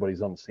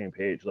everybody's on the same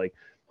page. Like,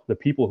 the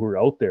people who are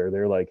out there,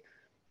 they're like,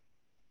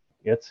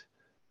 it's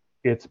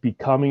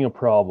becoming a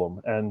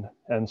problem.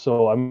 And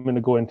so I'm going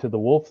to go into the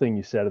wolf thing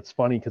you said. It's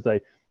funny because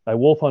I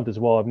wolf hunt as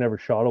well. I've never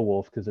shot a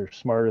wolf because they're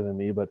smarter than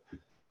me, but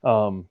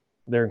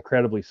they're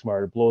incredibly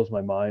smart. It blows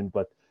my mind.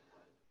 But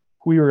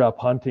we were up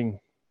hunting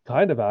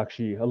kind of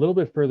actually a little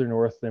bit further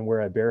north than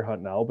where I bear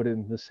hunt now, but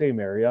in the same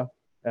area.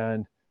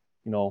 And,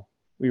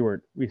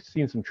 we've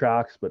seen some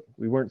tracks, but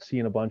we weren't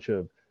seeing a bunch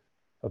of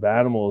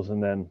animals.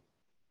 And then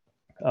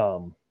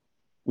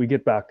we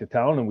get back to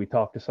town and we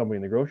talk to somebody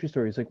in the grocery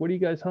store. He's like, "What are you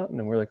guys hunting?"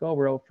 And we're like, "Oh,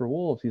 we're out for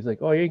wolves." He's like,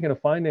 "Oh, you ain't going to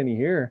find any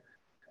here."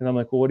 And I'm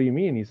like, "Well, what do you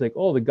mean?" He's like,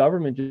 "Oh, the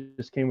government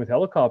just came with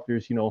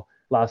helicopters,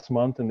 last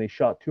month, and they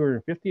shot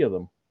 250 of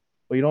them."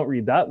 Well, you don't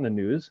read that in the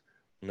news.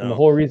 no. And the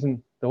whole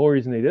reason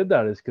they did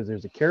that is because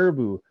there's a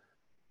caribou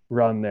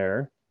run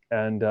there,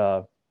 and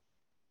the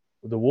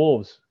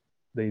wolves,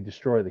 they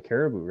destroy the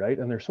caribou, right?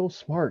 And they're so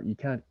smart, you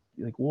can't,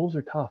 wolves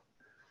are tough.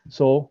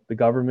 So the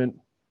government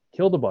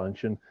killed a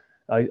bunch, and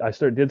I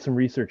did some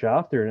research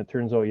after, and it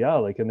turns out,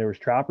 and there was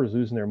trappers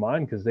losing their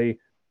mind because they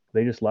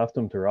just left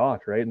them to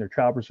rot, right? And their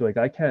trappers were like,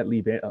 "I can't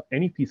leave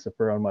any piece of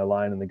fur on my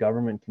line, and the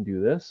government can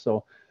do this."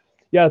 So,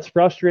 it's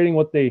frustrating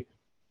what they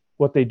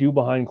do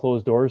behind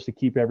closed doors to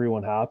keep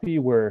everyone happy.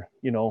 Where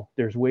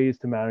there's ways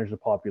to manage the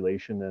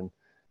population,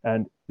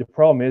 and the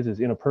problem is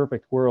in a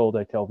perfect world,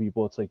 I tell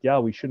people, it's like,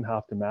 we shouldn't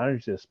have to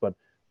manage this, but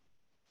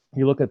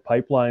you look at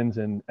pipelines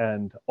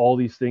and all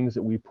these things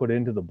that we put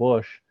into the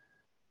bush,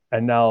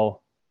 and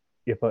now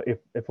if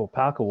a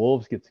pack of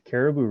wolves gets a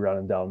caribou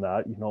running down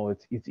that,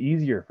 it's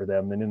easier for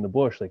them than in the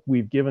bush. Like,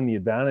 we've given the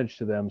advantage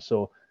to them,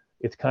 so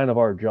it's kind of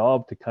our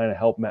job to kind of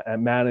help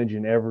manage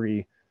in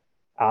every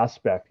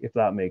aspect, if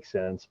that makes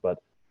sense. But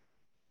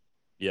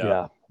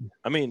I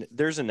mean,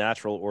 there's a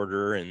natural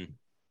order, and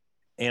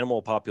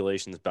animal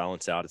populations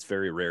balance out. It's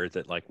very rare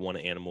that one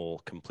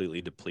animal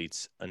completely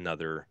depletes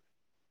another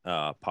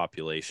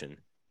population.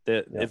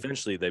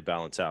 Eventually they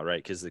balance out,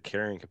 right? Because the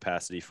carrying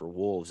capacity for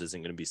wolves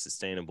isn't going to be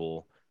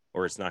sustainable,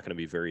 or it's not going to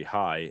be very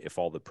high if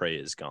all the prey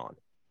is gone.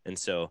 And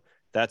so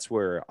that's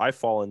where I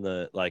fall in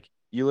the, like,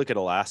 you look at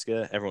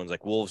Alaska, everyone's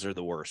like, wolves are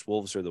the worst.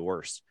 Wolves are the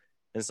worst.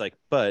 And it's like,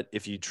 but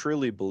if you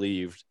truly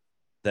believed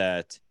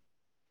that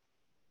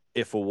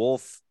if a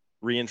wolf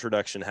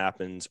reintroduction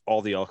happens,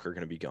 all the elk are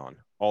going to be gone,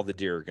 all the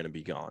deer are going to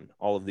be gone,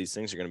 all of these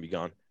things are going to be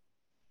gone,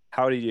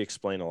 how do you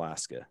explain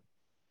Alaska?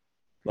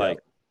 Like,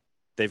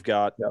 they've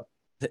got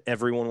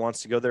everyone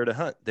wants to go there to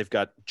hunt. They've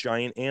got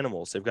giant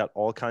animals. They've got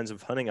all kinds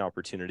of hunting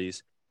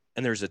opportunities,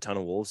 and there's a ton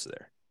of wolves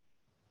there.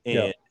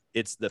 And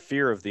it's the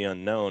fear of the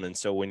unknown. And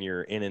so when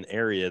you're in an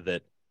area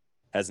that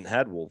hasn't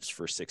had wolves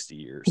for 60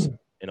 years,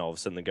 and all of a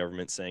sudden the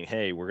government's saying,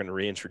 hey, we're going to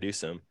reintroduce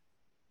them,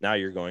 now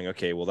you're going,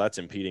 okay, well, that's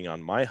impeding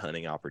on my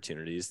hunting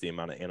opportunities, the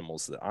amount of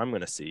animals that I'm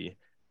going to see.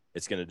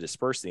 It's going to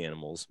disperse the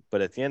animals.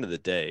 But at the end of the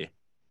day,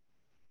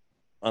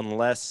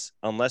 unless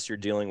you're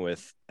dealing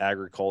with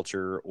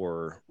agriculture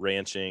or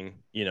ranching,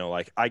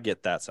 like, I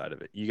get that side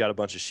of it. You got a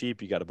bunch of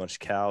sheep, you got a bunch of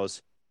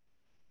cows.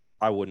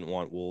 I wouldn't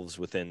want wolves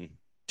within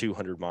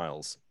 200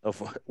 miles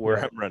of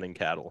where I'm running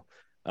cattle.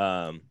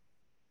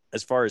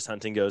 As far as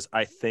hunting goes,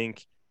 I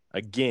think,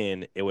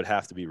 again, it would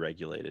have to be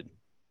regulated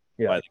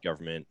by the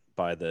government,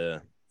 by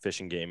the fish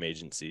and game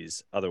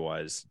agencies.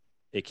 Otherwise,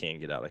 it can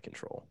get out of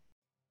control.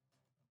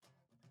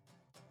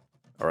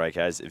 All right,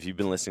 guys, if you've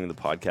been listening to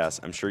the podcast,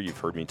 I'm sure you've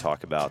heard me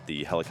talk about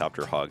the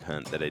helicopter hog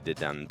hunt that I did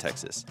down in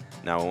Texas.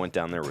 Now, I went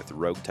down there with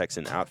Rogue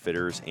Texan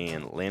Outfitters,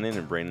 and Landon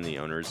and Brandon, the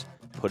owners,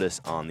 put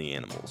us on the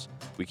animals.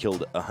 We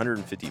killed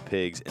 150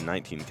 pigs and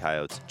 19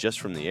 coyotes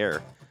just from the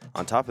air.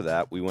 On top of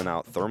that, we went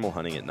out thermal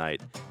hunting at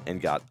night and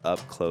got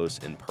up close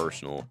and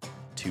personal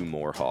to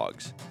more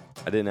hogs.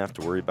 I didn't have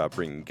to worry about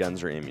bringing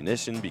guns or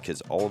ammunition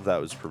because all of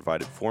that was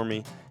provided for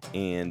me,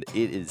 and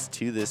it is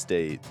to this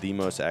day the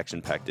most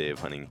action-packed day of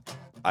hunting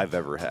I've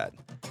ever had.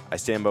 I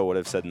stand by what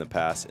I've said in the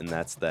past, and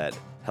that's that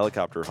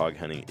helicopter hog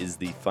hunting is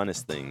the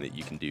funnest thing that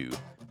you can do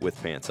with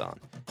pants on.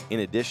 In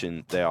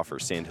addition, they offer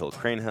sandhill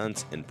crane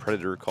hunts and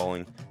predator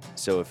calling.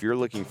 So if you're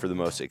looking for the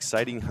most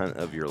exciting hunt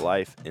of your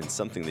life and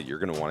something that you're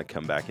going to want to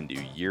come back and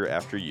do year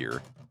after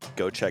year,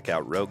 go check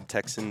out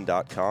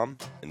roguetexan.com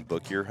and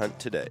book your hunt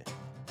today.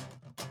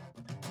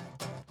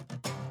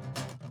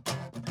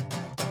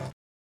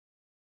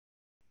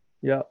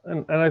 Yeah,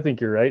 and I think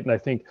you're right. And I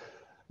think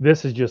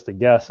this is just a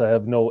guess. I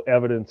have no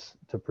evidence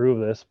to prove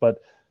this,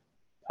 but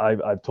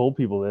I've told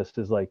people this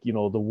is like, the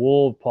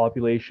wolf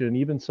population,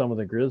 even some of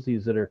the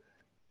grizzlies that are,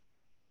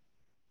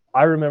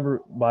 I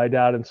remember my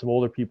dad and some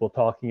older people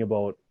talking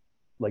about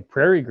like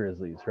prairie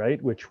grizzlies, right?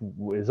 Which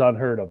is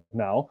unheard of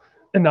now.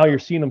 And now you're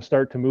seeing them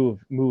start to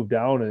move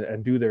down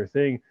and do their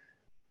thing.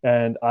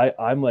 And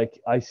I'm like,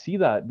 I see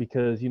that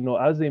because,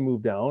 as they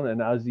move down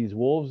and as these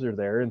wolves are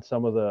there in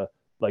some of the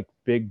like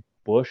big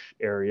bush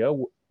area,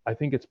 I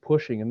think it's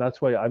pushing. And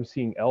that's why I'm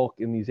seeing elk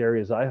in these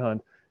areas I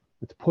hunt.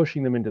 It's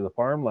pushing them into the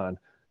farmland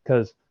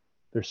because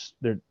there's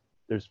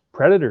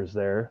predators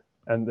there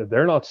and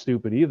they're not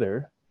stupid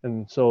either.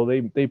 And so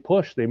they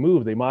push, they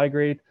move, they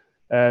migrate,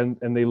 and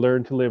they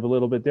learn to live a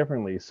little bit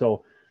differently.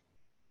 So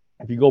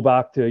if you go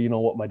back to,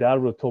 what my dad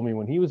would have told me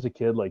when he was a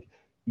kid, like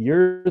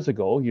years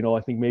ago,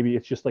 I think maybe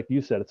it's just like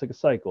you said, it's like a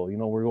cycle,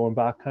 we're going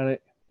back kind of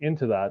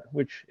into that,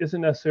 which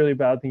isn't necessarily a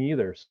bad thing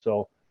either.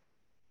 So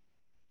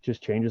it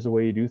just changes the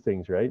way you do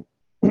things, right?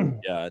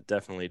 Yeah, it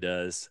definitely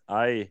does.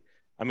 I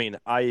mean,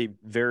 I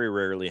very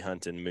rarely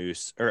hunt in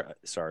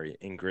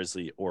in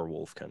grizzly or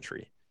wolf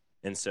country.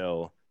 And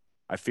so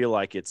I feel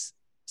like it's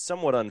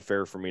somewhat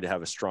unfair for me to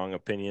have a strong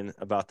opinion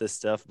about this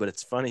stuff, but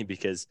it's funny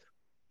because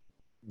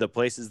the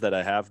places that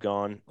I have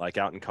gone, like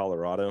out in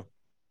Colorado,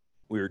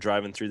 we were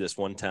driving through this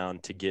one town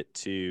to get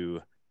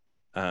to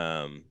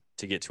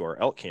our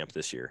elk camp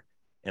this year,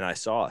 and I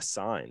saw a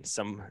sign.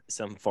 Some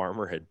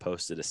farmer had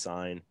posted a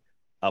sign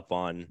up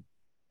on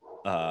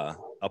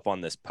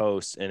this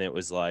post, and it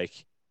was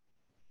like,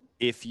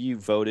 if you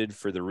voted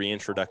for the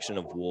reintroduction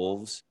of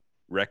wolves,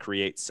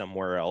 recreate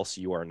somewhere else,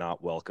 you are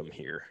not welcome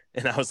here.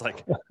 And I was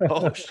like,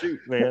 oh shoot,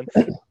 man.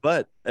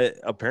 But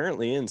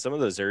apparently in some of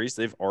those areas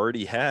they've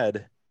already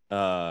had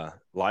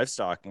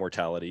livestock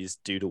mortalities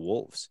due to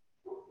wolves.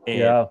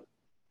 And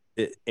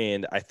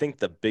and I think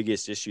the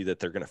biggest issue that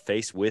they're going to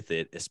face with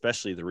it,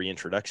 especially the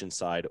reintroduction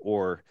side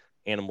or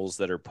animals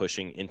that are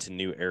pushing into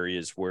new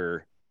areas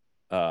where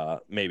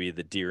maybe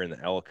the deer and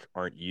the elk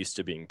aren't used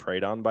to being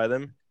preyed on by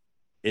them,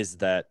 is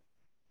that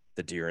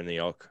the deer and the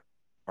elk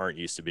aren't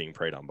used to being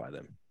preyed on by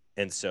them.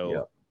 And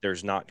so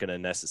there's not going to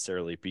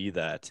necessarily be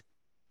that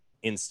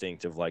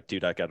instinct of like,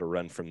 dude, I got to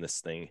run from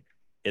this thing.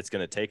 It's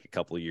going to take a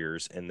couple of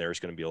years, and there's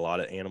going to be a lot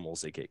of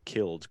animals that get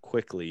killed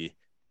quickly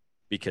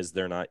because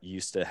they're not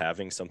used to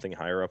having something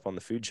higher up on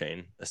the food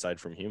chain aside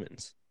from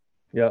humans.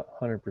 Yeah,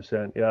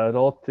 100%. Yeah, it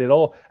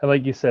all, and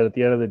like you said, at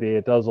the end of the day,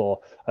 it does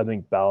all, I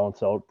think,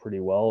 balance out pretty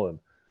well. And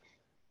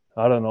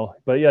I don't know,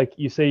 but yeah, like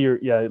you say, you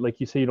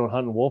don't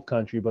hunt in wolf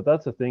country, but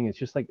that's the thing. It's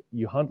just like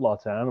you hunt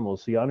lots of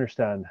animals, so you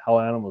understand how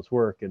animals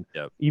work. And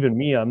even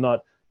me, I'm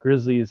not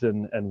grizzlies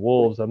and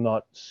wolves, I'm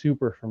not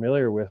super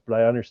familiar with, but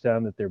I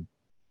understand that they're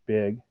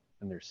big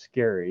and they're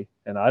scary,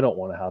 and I don't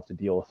want to have to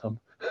deal with them.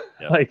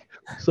 Yep. Like,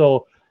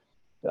 so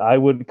I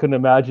couldn't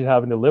imagine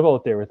having to live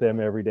out there with them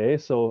every day.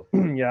 So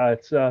yeah,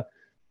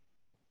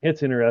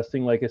 it's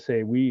interesting. Like I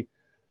say,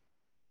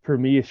 for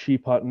me,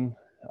 sheep hunting,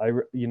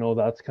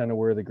 that's kind of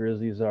where the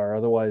grizzlies are.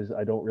 Otherwise,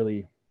 I don't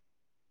really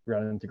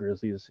run into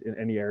grizzlies in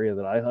any area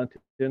that I hunt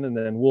in. And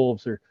then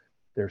wolves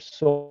they're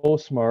so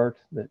smart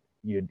that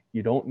you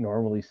don't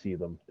normally see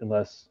them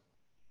unless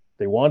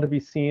they want to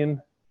be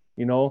seen,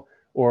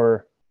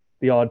 or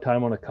the odd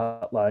time on a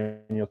cut line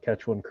you'll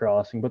catch one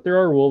crossing. But there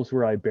are wolves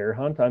where I bear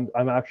hunt.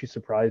 I'm actually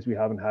surprised we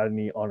haven't had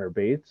any on our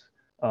baits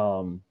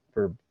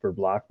for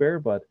black bear.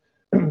 But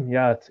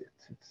yeah,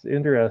 it's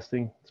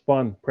interesting. It's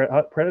fun.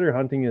 Predator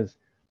hunting is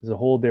a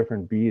whole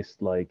different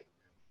beast. Like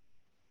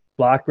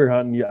black bear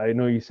hunting, I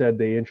know you said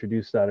they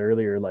introduced that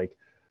earlier. Like,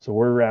 so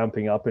we're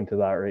ramping up into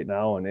that right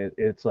now, and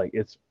it's like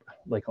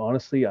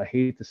honestly, I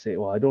hate to say,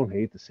 well, I don't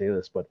hate to say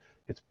this, but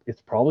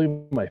it's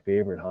probably my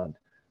favorite hunt.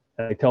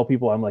 And I tell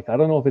people, I'm like, I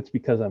don't know if it's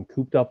because I'm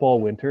cooped up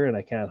all winter and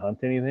I can't hunt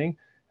anything,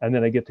 and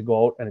then I get to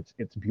go out and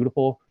it's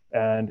beautiful,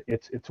 and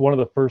it's one of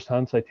the first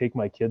hunts I take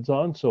my kids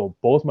on. So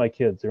both my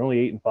kids, they're only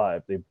 8 and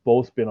 5, they've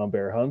both been on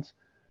bear hunts.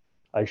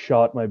 I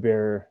shot my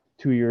bear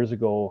 2 years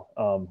ago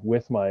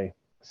with my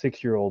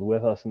 6-year-old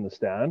with us in the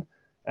stand,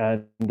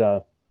 and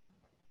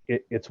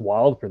it's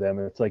wild for them.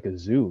 It's like a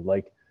zoo.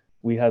 Like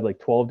we had like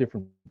 12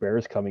 different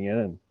bears coming in,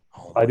 and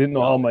I didn't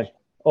know how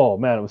oh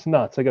man, it was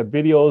nuts. I got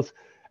videos,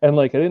 and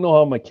like I didn't know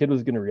how my kid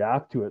was going to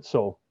react to it.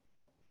 So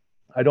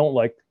I don't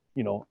like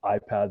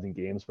iPads and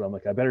games, but I'm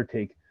like, we're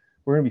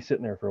going to be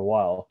sitting there for a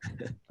while.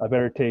 I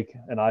better take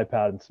an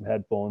iPad and some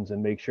headphones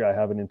and make sure I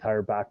have an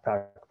entire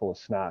backpack full of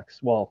snacks.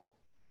 Well,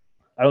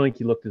 I don't think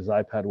he looked at his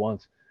iPad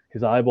once.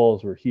 His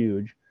eyeballs were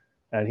huge,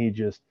 and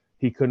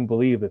he couldn't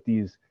believe that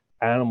these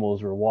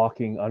animals were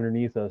walking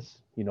underneath us,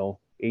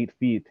 8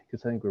 feet,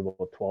 because I think we're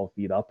about 12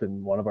 feet up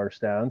in one of our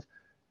stands,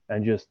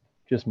 and just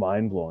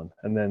mind blowing.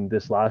 And then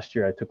this last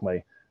year I took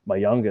my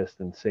youngest,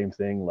 and same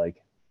thing.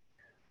 Like,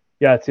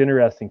 yeah, it's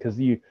interesting because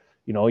you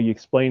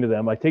explain to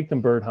them. I take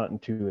them bird hunting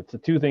too. It's the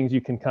two things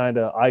you can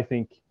I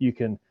think you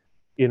can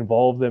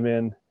involve them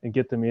in and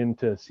get them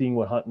into seeing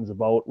what hunting's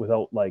about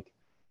without like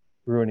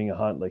ruining a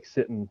hunt. Like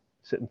sitting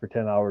for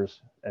 10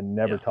 hours and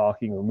never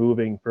talking or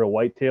moving for a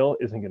whitetail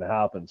isn't going to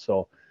happen.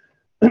 So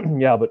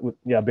yeah, but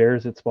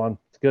bears, it's fun.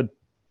 It's good.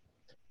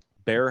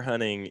 Bear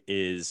hunting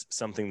is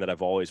something that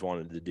I've always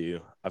wanted to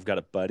do. I've got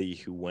a buddy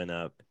who went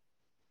up,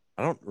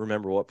 I don't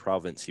remember what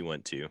province he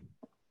went to,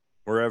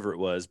 wherever it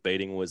was,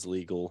 baiting was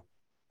legal.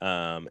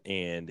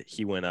 And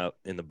he went up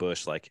in the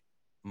bush, like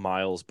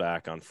miles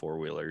back on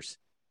 4-wheelers,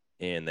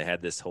 and they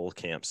had this whole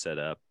camp set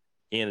up.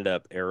 He ended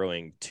up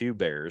arrowing 2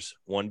 bears,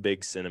 one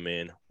big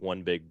cinnamon,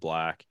 one big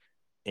black.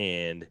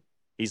 And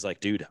he's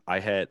like, dude, I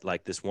had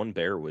like this one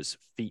bear was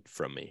feet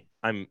from me.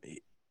 When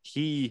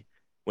he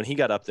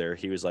got up there,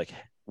 he was like,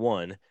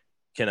 1,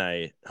 can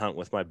I hunt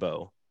with my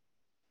bow?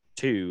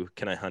 2,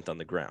 can I hunt on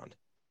the ground?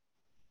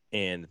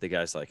 And the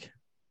guy's like,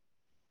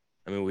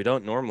 I mean, we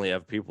don't normally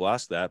have people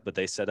ask that, but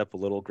they set up a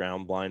little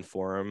ground blind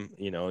for him,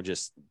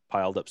 just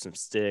piled up some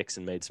sticks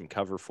and made some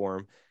cover for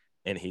him.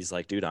 And he's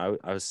like, dude, I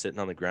was sitting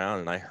on the ground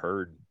and I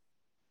heard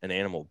an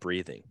animal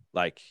breathing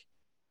like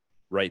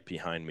right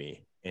behind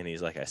me. And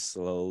he's like, I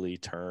slowly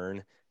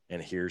turn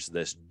and here's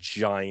this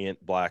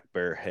giant black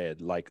bear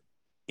head like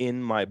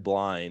in my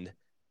blind.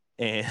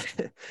 And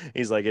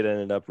he's like, it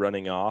ended up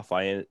running off.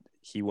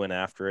 He went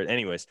after it.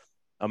 Anyways,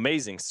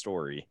 amazing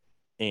story.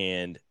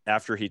 And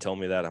after he told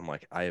me that, I'm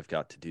like, I have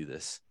got to do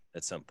this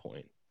at some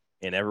point.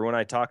 And everyone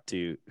I talk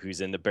to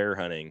who's into bear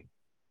hunting,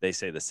 they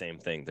say the same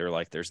thing. They're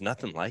like, there's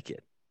nothing like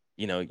it.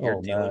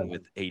 You're dealing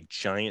with a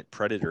giant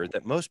predator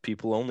that most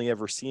people only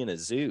ever see in a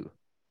zoo.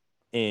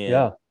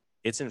 And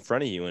it's in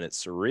front of you and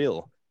it's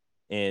surreal.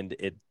 And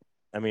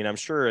I'm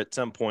sure at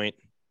some point,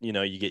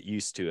 you get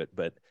used to it,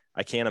 but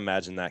I can't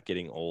imagine that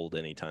getting old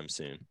anytime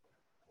soon.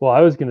 Well,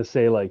 I was going to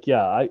say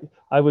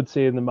I would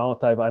say in the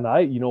amount I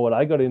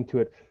got into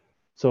it.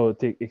 So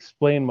to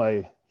explain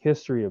my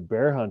history of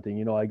bear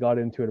hunting, I got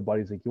into it. A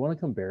buddy's like, you want to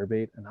come bear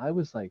bait? And I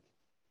was like,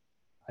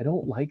 I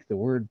don't like the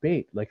word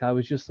bait. Like, I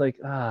was just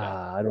like,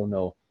 I don't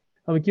know.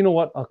 I'm like, you know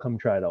what? I'll come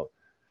try it out.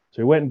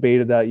 So we went and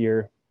baited that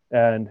year.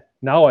 And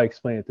now I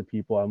explain it to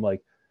people. I'm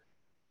like,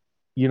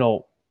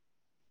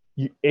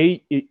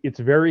 it's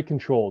very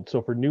controlled.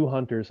 So for new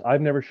hunters,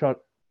 I've never shot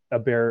a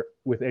bear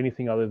with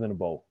anything other than a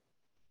bow.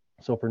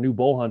 So for new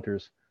bow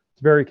hunters,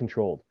 it's very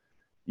controlled.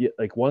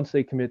 Like once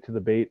they commit to the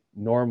bait,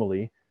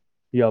 normally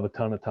you have a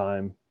ton of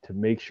time to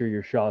make sure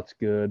your shot's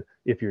good.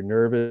 If you're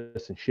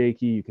nervous and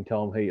shaky, you can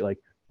tell them, hey, like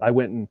I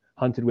went and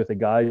hunted with a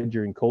guy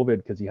during COVID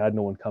because he had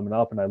no one coming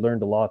up, and I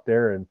learned a lot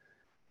there. And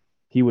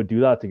he would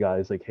do that to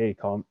guys like, hey,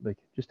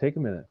 just take a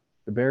minute.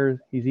 The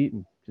bear, he's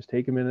eating. Just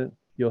take a minute.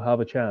 You'll have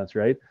a chance,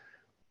 right?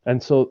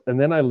 And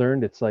then I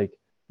learned it's like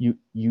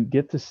you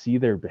get to see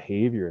their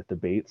behavior at the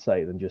bait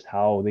site and just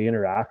how they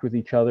interact with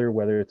each other,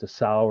 whether it's a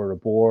sow or a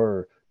boar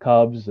or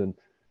cubs. And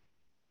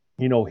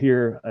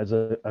here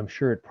I'm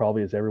sure it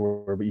probably is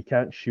everywhere, but you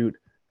can't shoot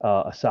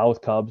a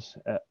South Cubs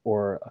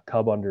or a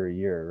cub under a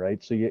year,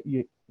 right? So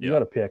you got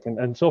to pick.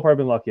 And so far I've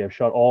been lucky. I've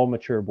shot all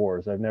mature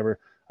boars. I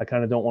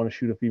kind of don't want to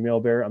shoot a female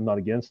bear. I'm not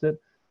against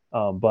it.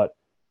 But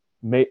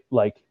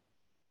like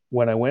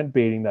when I went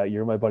baiting that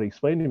year, my buddy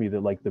explained to me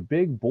that like the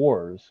big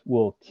boars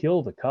will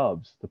kill the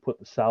cubs to put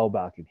the sow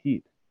back in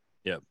heat.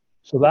 Yep.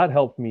 So that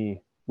helped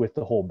me with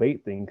the whole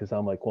bait thing, because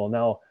I'm like, well,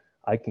 now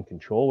I can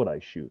control what I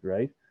shoot,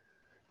 right?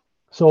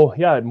 So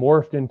yeah, it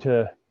morphed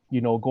into,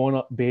 going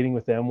up baiting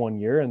with them one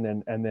year, and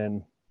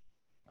then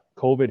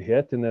COVID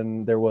hit, and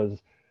then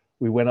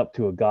we went up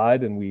to a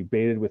guide and we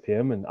baited with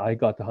him, and I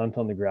got to hunt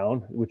on the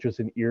ground, which was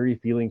an eerie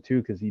feeling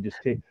too, because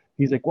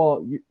he's like,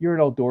 well, you're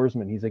an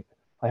outdoorsman. He's like,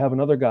 I have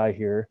another guy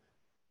here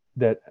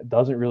that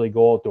doesn't really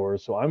go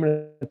outdoors, so I'm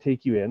going to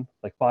take you in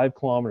like 5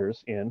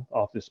 kilometers in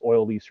off this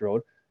oil lease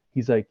road.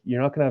 He's like,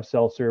 you're not going to have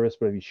cell service,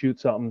 but if you shoot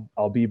something,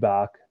 I'll be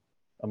back.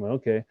 I'm like,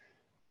 okay.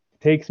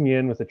 Takes me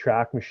in with a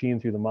track machine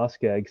through the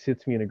muskeg,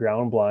 sits me in a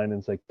ground blind, and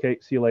it's like,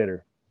 okay, see you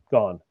later,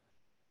 gone.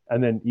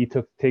 And then he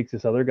takes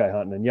this other guy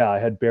hunting, and yeah, I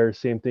had bears,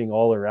 same thing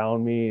all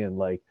around me, and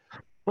like,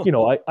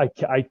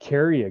 I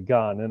carry a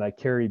gun and I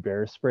carry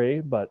bear spray,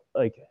 but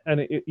like, and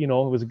it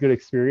was a good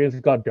experience.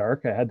 It got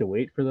dark, I had to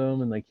wait for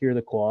them and like hear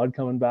the quad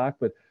coming back,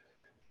 but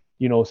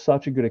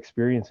such a good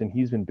experience. And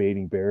he's been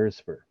baiting bears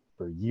for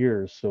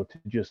years, so to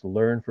just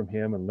learn from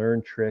him and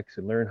learn tricks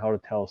and learn how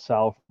to tell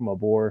sow from a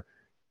boar.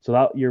 So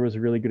that year was a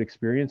really good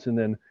experience. And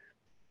then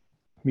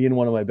me and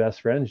one of my best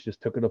friends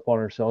just took it upon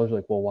ourselves,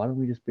 like, well, why don't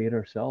we just bait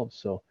ourselves?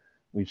 So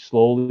we've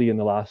slowly in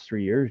the last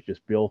 3 years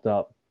just built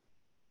up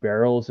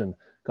barrels and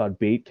got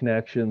bait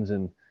connections.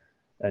 And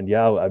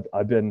yeah,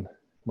 I've been,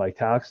 my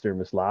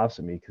taxidermist laughs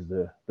at me because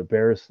the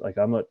bears, like,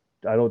 I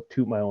don't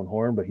toot my own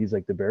horn, but he's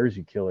like, the bears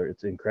you kill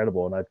it's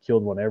incredible. And I've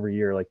killed one every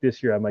year. Like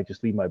this year I might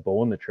just leave my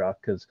bow in the truck,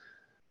 because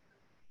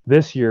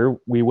this year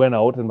we went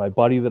out, and my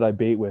buddy that I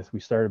bait with, we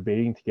started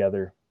baiting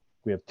together.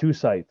 We have 2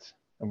 sites,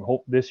 and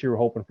this year we're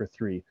hoping for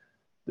 3.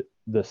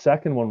 The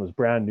second one was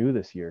brand new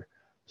this year.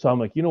 So I'm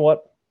like, you know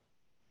what?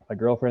 My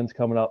girlfriend's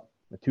coming up.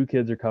 The 2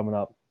 kids are coming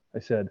up. I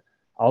said,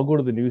 I'll go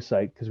to the new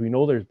site because we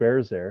know there's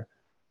bears there.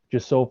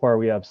 Just so far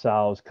we have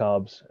sows,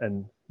 cubs,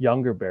 and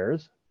younger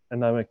bears.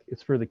 And I'm like,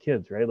 it's for the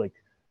kids, right? Like,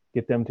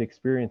 get them to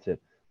experience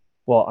it.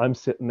 Well, I'm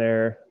sitting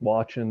there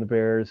watching the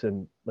bears,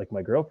 and like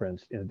my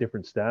girlfriend's in a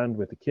different stand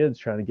with the kids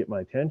trying to get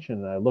my attention.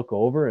 And I look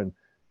over and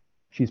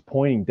she's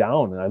pointing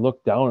down, and I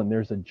look down and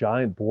there's a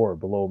giant boar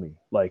below me.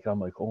 Like,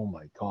 I'm like, oh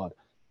my God.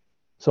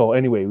 So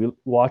anyway, we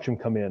watch him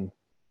come in,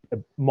 a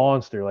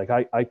monster. Like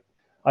I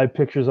have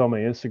pictures on my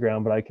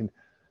Instagram, but I can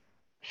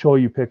show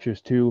you pictures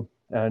too.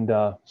 And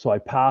so I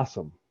pass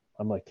him.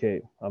 I'm like,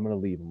 okay, I'm going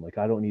to leave him. Like,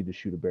 I don't need to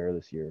shoot a bear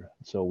this year.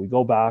 So we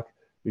go back,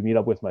 we meet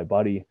up with my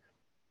buddy,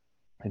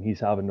 and he's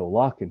having no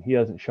luck, and he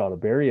hasn't shot a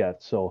bear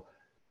yet. So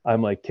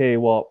I'm like, okay,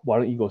 well, why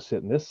don't you go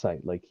sit in this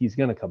site? Like, he's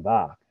going to come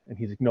back. And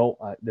he's like, no,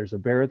 there's a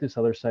bear at this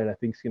other site. I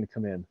think he's going to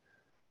come in.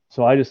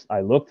 So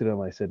I looked at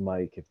him. I said,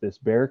 Mike, if this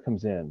bear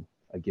comes in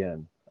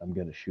again, I'm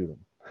going to shoot him.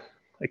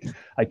 Like,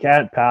 I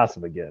can't pass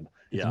him again.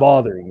 It's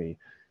bothering me.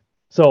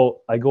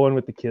 So I go in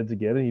with the kids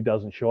again, and he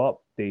doesn't show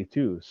up day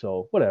 2.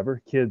 So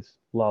whatever, kids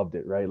loved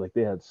it, right? Like,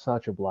 they had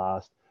such a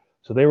blast.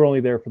 So they were only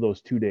there for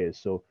those 2 days.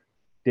 So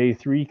day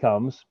 3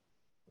 comes,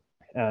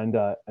 and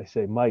I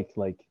say, Mike,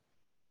 like,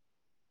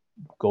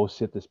 go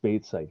sit this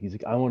bait site. He's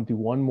like, I want to do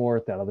one more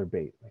at that other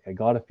bait. Like, I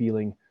got a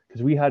feeling,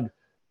 because we had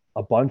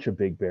a bunch of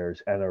big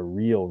bears and a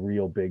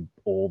real big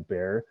old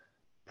bear,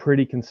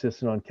 pretty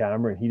consistent on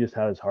camera, and he just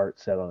had his heart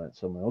set on it.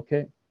 So I'm like,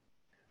 okay.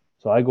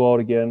 So I go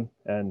out again,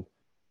 and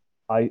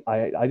I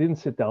didn't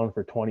sit down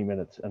for 20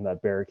 minutes, and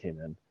that bear came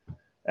in,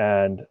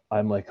 and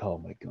I'm like, oh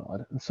my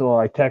God. And so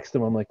I text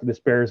him. I'm like, this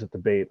bear's at the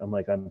bait. I'm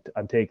like,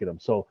 I'm taking him.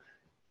 So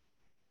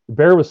the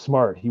bear was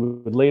smart. He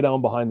would lay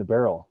down behind the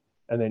barrel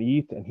and then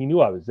eat, and he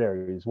knew I was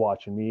there. He was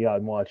watching me,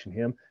 I'm watching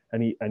him,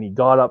 and he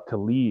got up to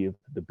leave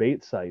the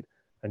bait site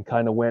and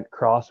kind of went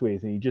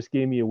crossways, and he just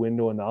gave me a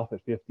window enough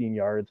at 15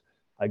 yards.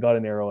 I got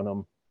an arrow in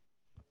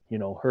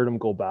him, heard him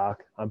go back.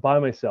 I'm by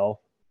myself,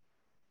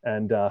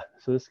 and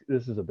so this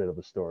is a bit of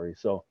a story.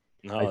 So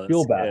I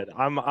feel bad. Good.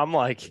 I'm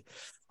like,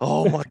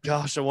 oh my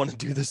gosh, I want to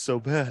do this so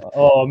bad.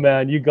 Oh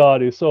man, you got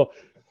to. So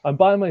I'm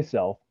by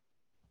myself,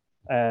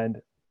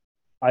 and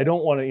I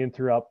don't want to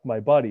interrupt my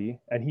buddy,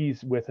 and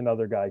he's with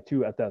another guy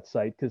too at that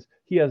site because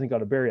he hasn't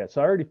got a bear yet.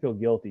 So I already feel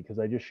guilty because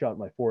I just shot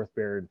my 4th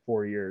bear in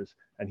 4 years,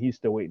 and he's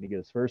still waiting to get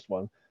his first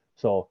one.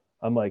 So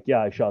I'm like, yeah,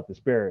 I shot this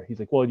bear. He's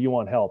like, well, do you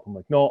want help? I'm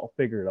like, no, I'll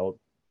figure it out.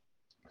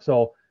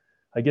 So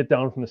I get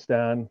down from the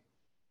stand,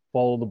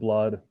 follow the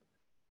blood,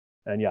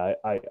 and yeah,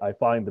 I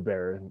find the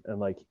bear, and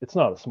like, it's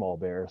not a small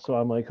bear. So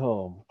I'm like,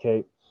 oh,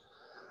 okay,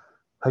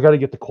 I got to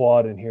get the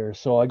quad in here.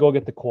 So I go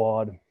get the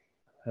quad.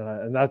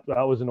 And that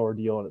was an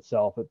ordeal in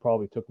itself. It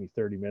probably took me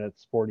 30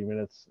 minutes, 40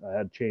 minutes. I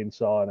had a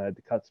chainsaw, and I had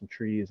to cut some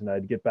trees, and I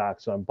had to get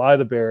back. So I'm by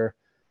the bear.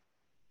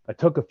 I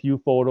took a few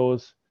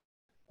photos.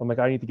 I'm like,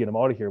 I need to get him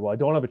out of here. Well, I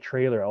don't have a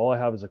trailer. All I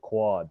have is a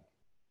quad.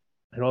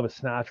 I don't have a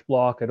snatch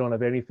block. I don't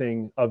have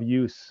anything of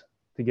use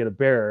to get a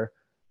bear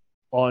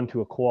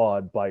onto a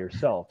quad by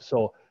yourself.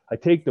 So I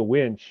take the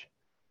winch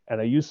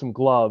and I use some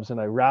gloves and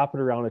I wrap it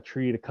around a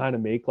tree to kind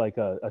of make like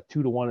a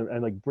 2-to-1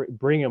 and like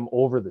bring him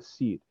over the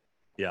seat.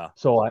 Yeah.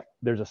 So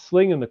there's a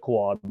sling in the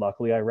quad.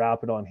 Luckily, I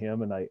wrap it on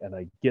him and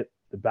I get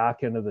the back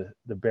end of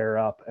the bear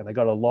up, and I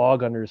got a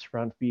log under his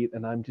front feet,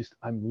 and I'm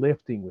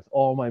lifting with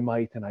all my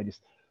might, and I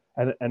just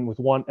and with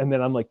one, and then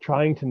I'm like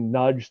trying to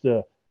nudge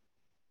the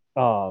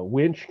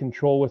winch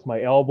control with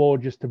my elbow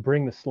just to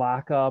bring the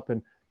slack up.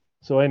 And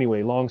so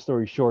anyway, long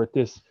story short,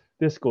 this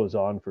goes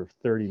on for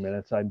 30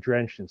 minutes. I'm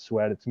drenched in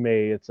sweat. It's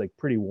May. It's like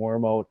pretty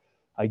warm out.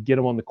 I get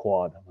him on the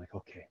quad. I'm like,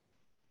 okay,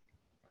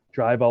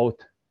 drive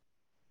out.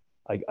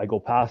 I go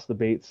past the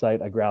bait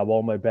site. I grab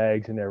all my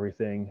bags and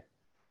everything.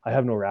 I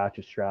have no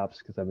ratchet straps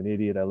because I'm an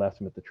idiot. I left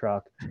them at the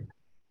truck.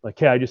 Like,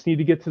 hey, I just need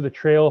to get to the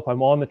trail. If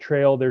I'm on the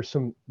trail, there's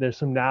some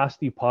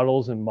nasty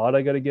puddles and mud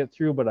I got to get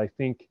through, but I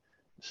think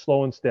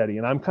slow and steady.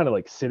 And I'm kind of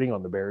like sitting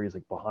on the berries,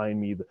 like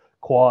behind me, the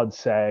quad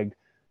sagged.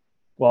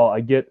 Well, I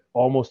get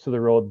almost to the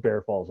road,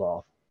 bear falls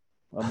off.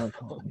 I'm like,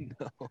 oh,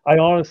 no. I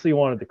honestly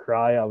wanted to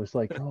cry. I was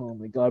like, oh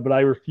my God, but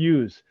I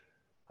refuse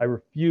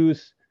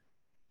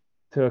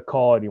to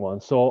call anyone.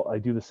 So I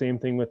do the same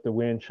thing with the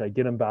winch. I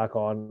get him back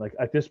on. Like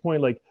at this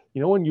point, like,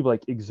 you know, when you've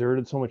like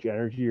exerted so much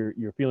energy,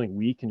 you're feeling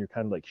weak and you're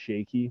kind of like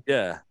shaky.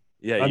 Yeah.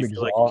 Yeah. I'm you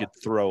feel like you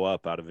could throw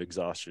up out of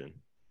exhaustion.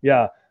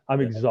 Yeah. I'm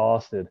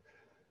exhausted.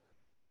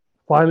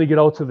 Finally get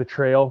out to the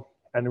trail.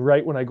 And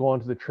right when I go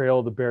onto the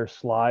trail, the bear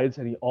slides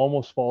and he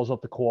almost falls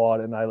up the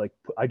quad. And I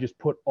just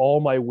put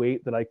all my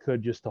weight that I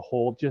could just to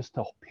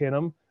pin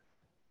him.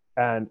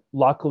 And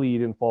luckily he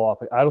didn't fall off.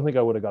 I don't think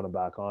I would have got him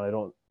back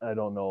on. I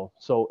don't know.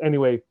 So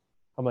anyway,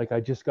 I'm like, I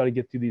just got to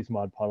get through these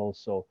mud puddles.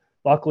 So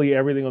luckily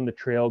everything on the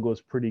trail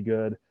goes pretty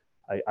good.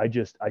 I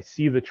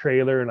see the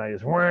trailer and I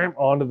just wham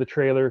onto the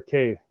trailer.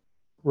 Okay,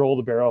 roll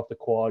the bear off the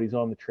quad. He's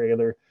on the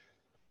trailer.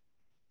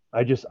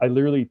 I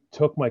literally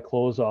took my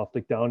clothes off,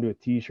 like down to a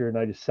t-shirt, and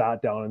I just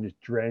sat down and just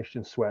drenched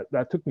in sweat.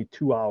 That took me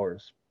 2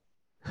 hours.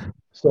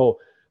 So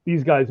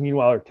these guys,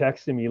 meanwhile, are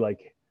texting me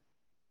like,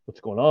 what's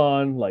going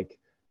on? Like,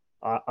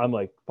 I'm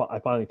like, I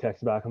finally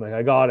texted back. I'm like,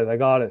 I got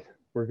it.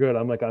 We're good.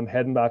 I'm like, I'm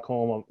heading back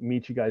home. I'll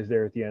meet you guys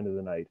there at the end of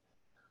the night.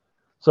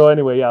 So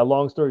anyway, yeah,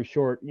 long story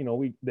short, you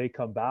know, they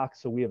come back.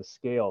 So we have a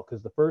scale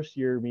because the first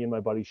year me and my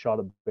buddy shot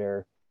a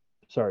bear.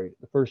 Sorry,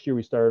 the first year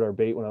we started our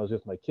bait when I was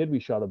with my kid, we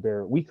shot a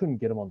bear. We couldn't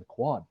get him on the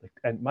quad.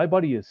 And my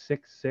buddy is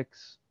 6'6",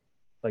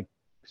 like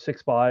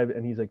 6'5",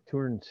 and he's like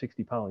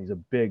 260 pounds. He's a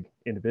big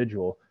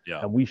individual. Yeah.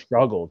 And we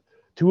struggled,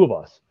 2 of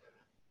us.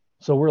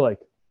 So we're like,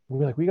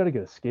 we got to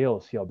get a scale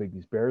to see how big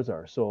these bears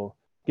are. So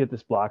get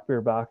this black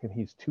bear back, and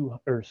he's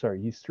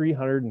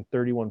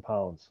 331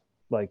 pounds.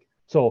 Like,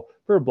 so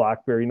for a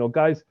black bear, you know,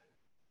 guys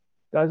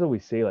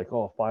always say like,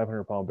 oh,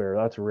 500-pound bear,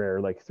 that's rare.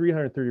 Like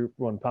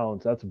 331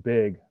 pounds, that's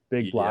big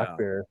black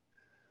bear.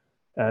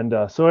 And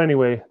so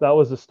anyway, that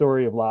was the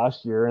story of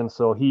last year. And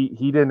so he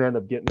didn't end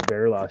up getting a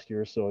bear last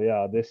year. So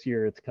yeah, this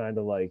year it's kind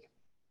of like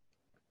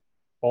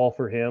all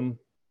for him,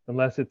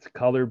 unless it's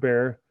color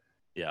bear.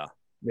 Yeah.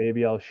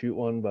 Maybe I'll shoot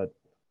one, but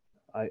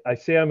I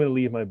say I'm going to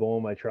leave my bow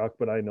in my truck,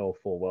 but I know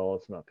full well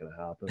it's not going to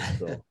happen.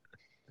 So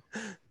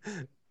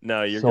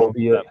no, you're going to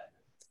be that.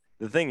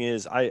 The thing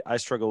is, I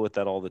struggle with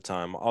that all the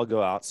time. I'll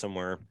go out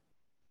somewhere,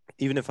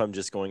 even if I'm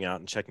just going out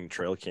and checking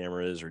trail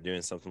cameras or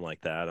doing something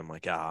like that. I'm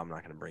like, I'm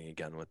not going to bring a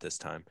gun with this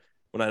time.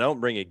 When I don't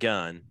bring a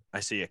gun,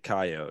 I see a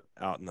coyote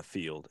out in the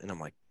field, and I'm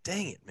like,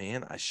 dang it,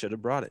 man, I should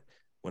have brought it.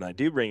 When I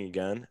do bring a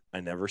gun, I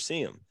never see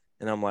him.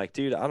 And I'm like,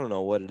 dude, I don't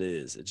know what it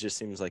is. It just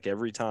seems like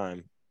every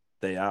time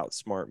they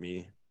outsmart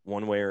me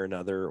one way or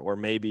another, or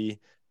maybe,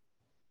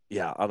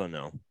 I don't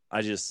know.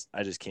 I just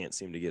can't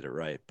seem to get it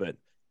right. But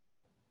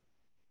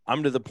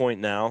I'm to the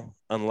point now,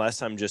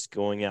 unless I'm just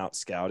going out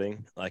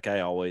scouting, like I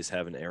always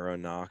have an arrow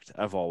knocked.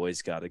 I've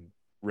always got a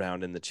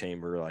round in the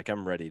chamber. Like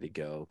I'm ready to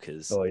go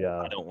because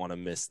I don't want to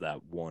miss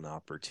that one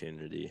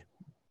opportunity.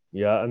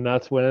 Yeah, and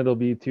that's when it'll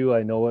be too.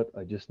 I know it.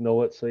 I just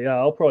know it. So yeah,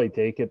 I'll probably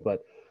take it.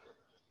 But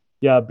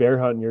yeah, bear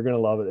hunting, you're gonna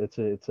love it.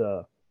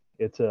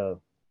 It's a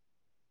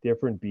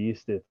different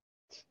beast.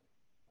 It's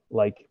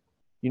like,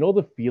 you know,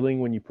 the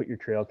feeling when you put your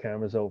trail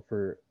cameras out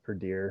for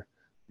deer.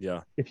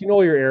 Yeah. If you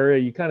know your area,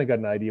 you kind of got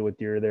an idea what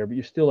deer are there, but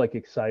you're still like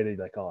excited,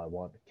 like,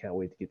 can't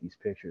wait to get these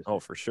pictures. Oh,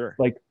 for sure.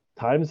 Like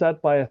times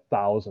that by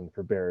 1,000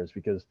 for bears,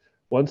 because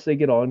once they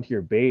get onto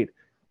your bait,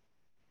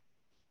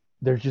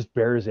 there's just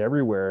bears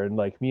everywhere. And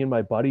like me and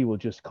my buddy will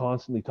just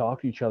constantly talk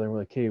to each other. And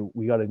we're like, hey, and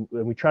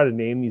we try to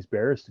name these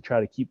bears to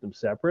try to keep them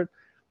separate.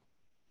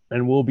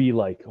 And we'll be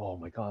like, oh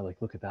my God, like,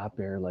 look at that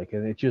bear. Like,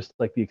 and it just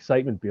like the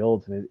excitement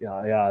builds, and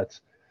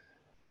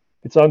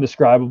it's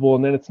undescribable.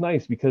 And then it's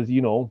nice because,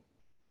 you know,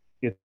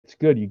 it's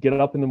good. You get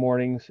up in the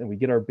mornings and we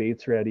get our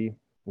baits ready.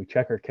 We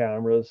check our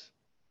cameras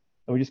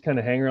and we just kind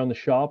of hang around the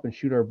shop and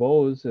shoot our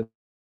bows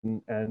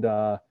and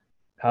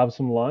have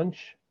some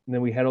lunch. And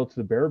then we head out to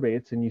the bear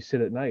baits and you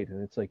sit at night,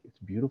 and it's like, it's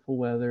beautiful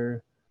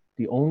weather.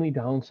 The only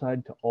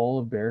downside to all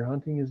of bear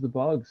hunting is the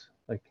bugs.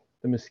 Like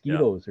the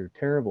mosquitoes are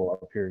terrible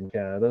up here in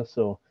Canada.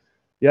 So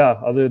yeah,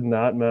 other than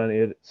that, man,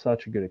 it's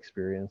such a good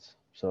experience.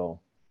 So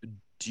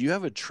Do you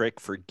have a trick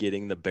for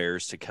getting the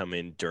bears to come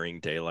in during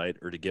daylight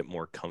or to get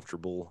more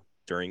comfortable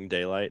during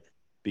daylight?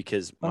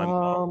 Because my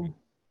mom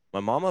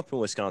up in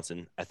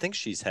Wisconsin, I think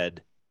she's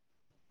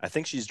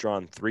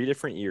drawn 3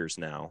 different years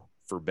now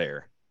for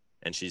bear,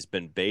 and she's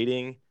been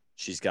baiting.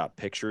 She's got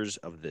pictures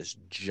of this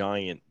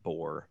giant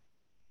boar.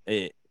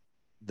 I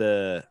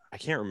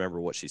can't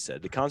remember what she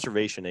said. The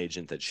conservation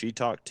agent that she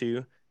talked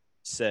to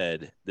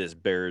said this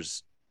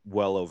bear's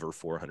well over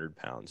 400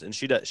 pounds, and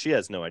she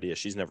has no idea.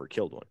 She's never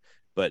killed one,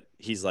 but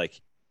he's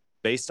like,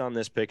 based on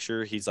this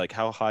picture, he's like,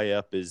 how high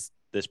up is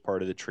this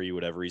part of the tree?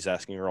 Whatever. He's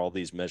asking her all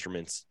these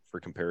measurements for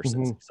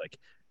comparisons. mhm. He's like,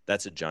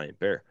 that's a giant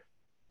bear.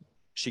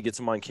 She gets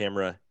him on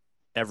camera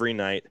every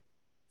night.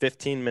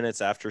 15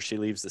 minutes after she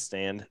leaves the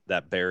stand,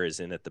 that bear is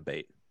in at the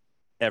bait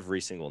every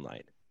single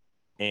night.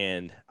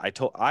 And I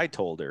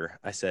told her,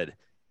 I said,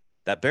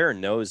 that bear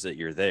knows that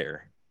you're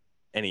there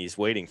and he's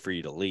waiting for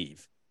you to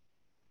leave.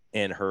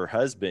 And her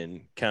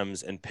husband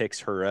comes and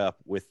picks her up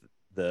with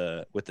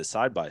the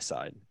side by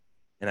side.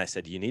 And I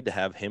said, you need to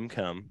have him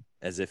come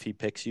as if he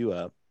picks you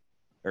up,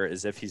 or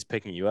as if he's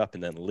picking you up,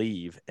 and then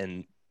leave,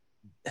 and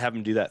have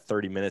him do that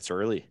 30 minutes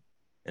early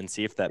and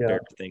see if that Yeah.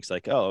 bear thinks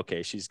like, oh,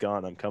 okay, she's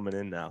gone, I'm coming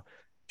in now.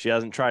 She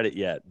hasn't tried it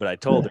yet, but I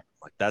told her,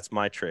 like, that's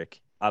my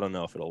trick. I don't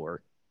know if it'll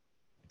work.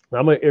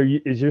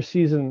 Is your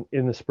season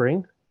in the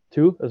spring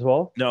too, as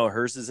well? No,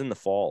 hers is in the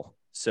fall.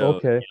 So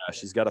Okay. yeah,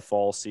 she's got a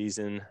fall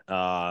season.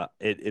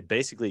 It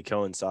basically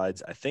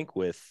coincides, I think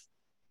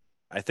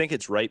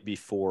it's right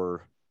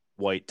before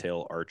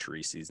whitetail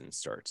archery season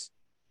starts.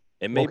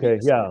 It may be Okay,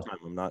 the yeah. summertime.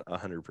 I'm not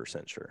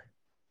 100% sure.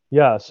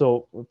 Yeah,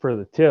 so for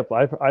the tip,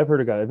 I've heard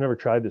a guy. I've never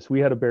tried this. We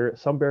had a bear.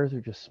 Some bears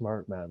are just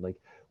smart, man. Like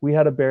we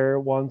had a bear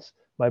once.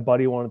 My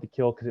buddy wanted to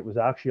kill because it was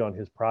actually on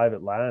his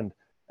private land,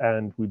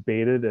 and we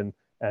baited, and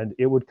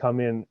it would come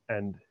in,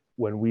 and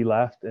when we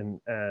left and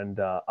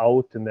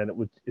out, and then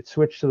it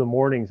switched to the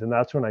mornings, and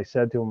that's when I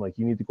said to him, like,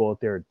 you need to go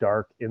out there at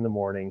dark in the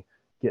morning,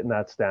 get in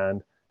that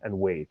stand and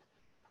wait.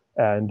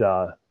 And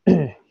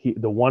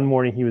the one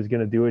morning he was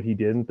going to do it, he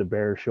didn't. The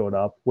bear showed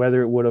up,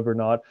 whether it would have or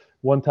not.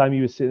 One time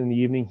he was sitting in the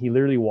evening, he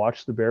literally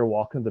watched the bear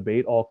walk into the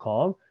bait all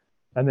calm.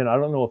 And then I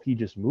don't know if he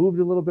just moved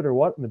a little bit or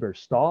what. And the bear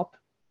stopped,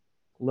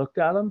 looked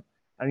at him,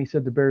 and he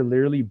said the bear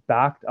literally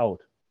backed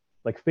out,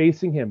 like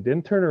facing him,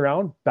 didn't turn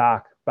around,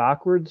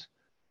 backwards,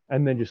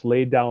 and then just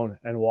laid down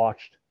and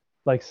watched.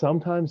 Like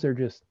sometimes they're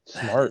just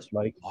smart.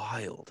 Like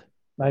Wild.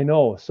 I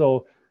know.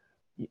 So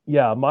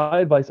yeah, my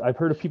advice, I've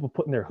heard of people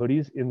putting their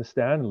hoodies in the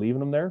stand and leaving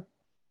them there,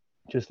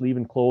 just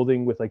leaving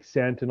clothing with like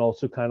scent and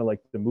also kind of like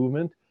the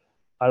movement.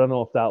 I don't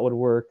know if that would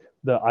work.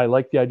 I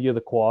like the idea of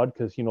the quad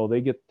because,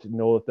 they get to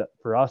know that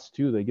for us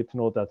too, they get to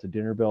know that that's a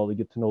dinner bell. They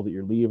get to know that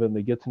you're leaving.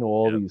 They get to know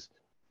all these.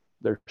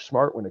 They're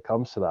smart when it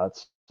comes to that.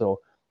 So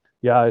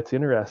yeah, it's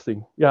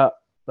interesting. Yeah,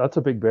 that's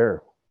a big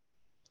bear.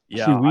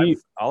 Yeah, See,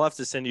 I'll have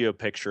to send you a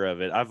picture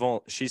of it.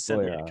 She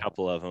sent me a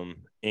couple of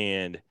them,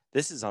 and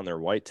this is on their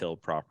whitetail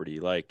property.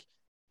 Like,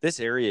 this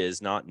area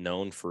is not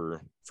known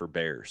for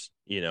bears,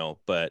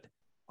 but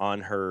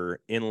on her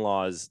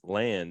in-laws'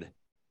 land,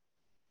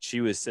 she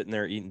was sitting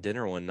there eating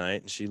dinner one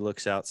night, and she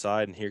looks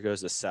outside, and here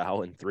goes a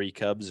sow and 3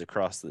 cubs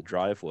across the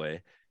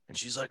driveway, and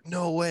she's like,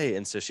 no way.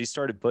 And so she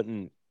started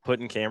putting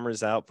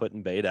cameras out,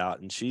 putting bait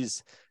out, and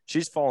she's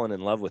fallen in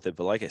love with it.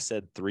 But like I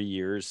said, 3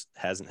 years,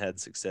 hasn't had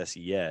success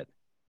yet.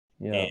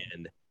 yeah.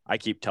 And I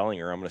keep telling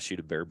her I'm going to shoot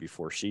a bear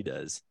before she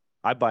does.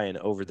 I buy an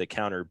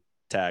over-the-counter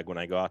tag when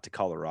I go out to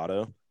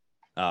Colorado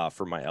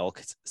for my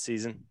elk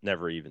season.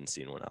 Never even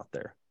seen one out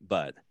there.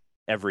 But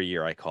every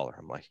year I call her.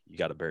 I'm like, you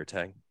got a bear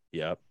tag?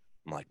 Yep.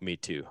 I'm like, me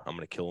too. I'm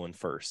going to kill one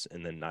first.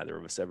 And then neither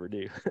of us ever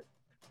do.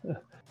 All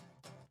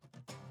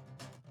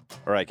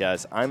right,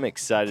 guys. I'm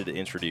excited to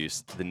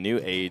introduce the new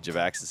age of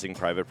accessing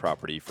private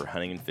property for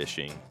hunting and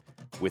fishing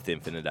with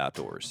Infinite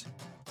Outdoors.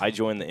 I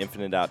joined the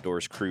Infinite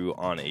Outdoors crew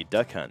on a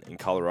duck hunt in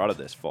Colorado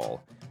this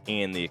fall,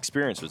 and the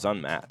experience was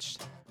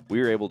unmatched.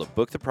 We were able to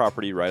book the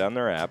property right on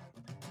their app,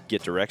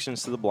 get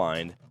directions to the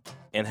blind,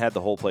 and had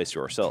the whole place to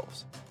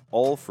ourselves,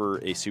 all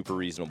for a super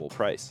reasonable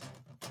price.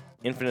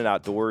 Infinite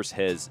Outdoors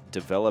has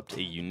developed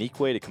a unique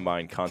way to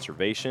combine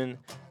conservation,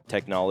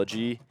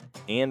 technology,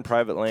 and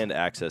private land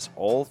access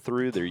all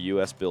through their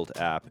US-built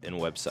app and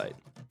website.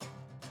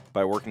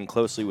 By working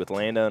closely with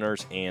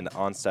landowners and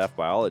on-staff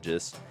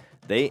biologists,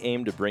 they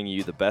aim to bring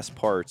you the best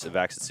parts of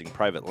accessing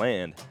private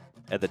land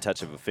at the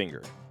touch of a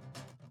finger.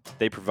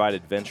 They provide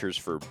adventures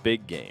for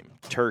big game,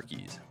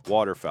 turkeys,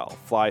 waterfowl,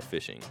 fly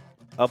fishing,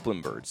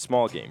 upland birds,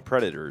 small game,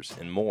 predators,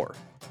 and more.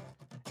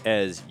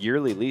 As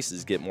yearly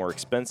leases get more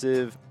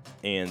expensive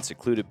and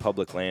secluded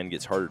public land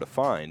gets harder to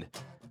find,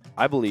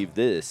 I believe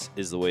this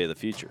is the way of the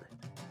future.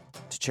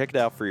 To check it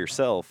out for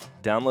yourself,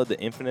 download the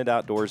Infinite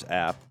Outdoors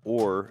app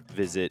or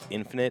visit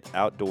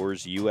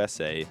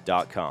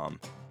infiniteoutdoorsusa.com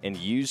and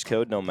use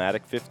code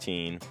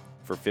Nomadic15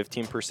 for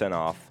 15%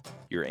 off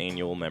your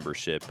annual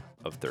membership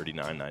of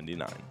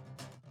 $39.99.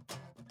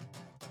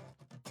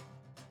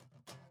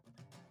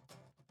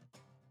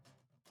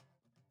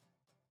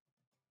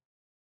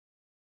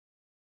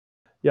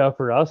 Yeah,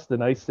 for us, the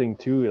nice thing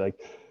too, like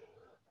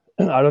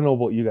I don't know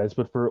about you guys,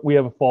 but we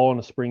have a fall and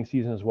a spring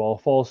season as well.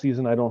 Fall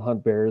season, I don't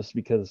hunt bears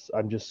because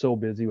I'm just so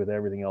busy with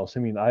everything else. I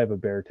mean, I have a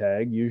bear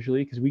tag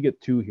usually because we get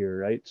 2 here,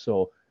 right?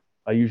 So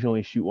I usually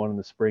only shoot one in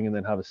the spring and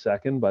then have a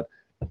second. But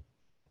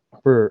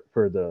for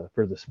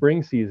the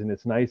spring season,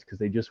 it's nice because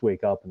they just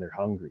wake up and they're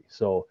hungry.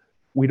 So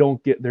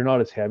they're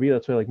not as heavy.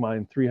 That's why like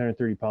mine,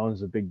 330 pounds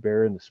is a big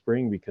bear in the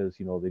spring because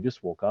they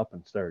just woke up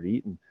and started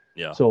eating.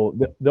 Yeah. So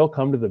they'll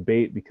come to the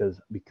bait because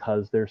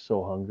they're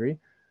so hungry.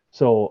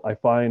 So I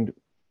find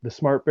the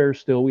smart bears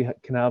still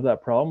can have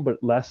that problem,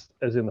 but less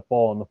as in the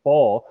fall. In the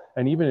fall,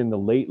 and even in the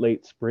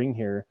late spring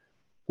here,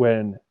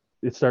 when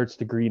it starts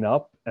to green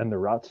up and the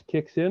rut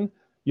kicks in,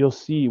 you'll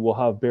see we'll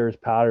have bears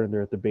patterned.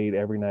 They're at the bait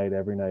every night,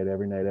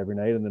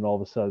 and then all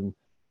of a sudden,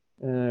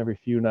 every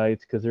few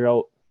nights, because they're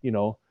out,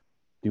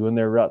 doing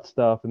their rut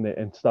stuff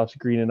and stuff's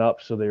greening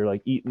up, so they're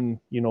like eating,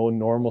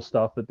 normal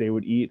stuff that they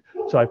would eat.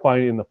 So I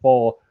find in the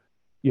fall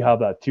you have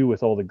that too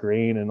with all the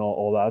grain and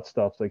all that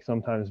stuff. Like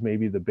sometimes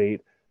maybe the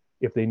bait,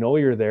 if they know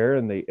you're there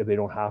and if they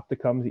don't have to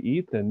come to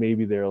eat, then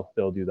maybe they'll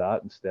do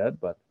that instead.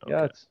 But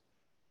yeah,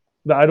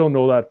 I don't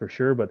know that for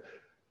sure, but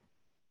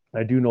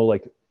I do know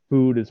like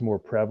food is more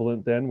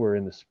prevalent then, where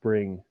in the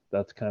spring,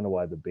 that's kind of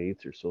why the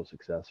baits are so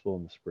successful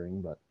in the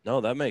spring. But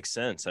no, that makes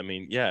sense. I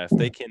mean, yeah,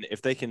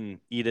 if they can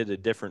eat at a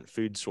different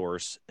food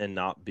source and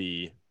not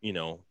be,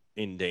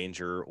 in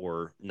danger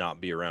or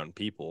not be around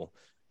people,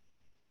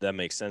 that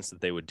makes sense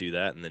that they would do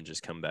that and then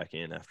just come back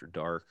in after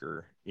dark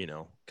or,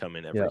 come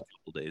in every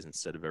couple days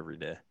instead of every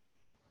day.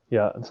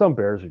 Yeah, and some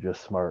bears are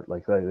just smart.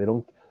 Like they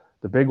don't,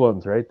 the big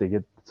ones, right?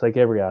 It's like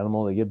every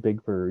animal, they get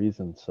big for a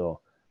reason.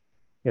 So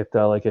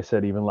like I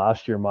said, even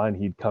last year, mine,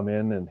 he'd come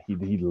in and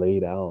he'd lay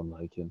down.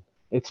 Like, and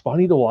it's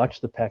funny to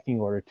watch the pecking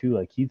order too.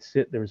 Like he'd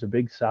sit, there was a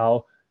big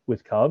sow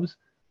with cubs.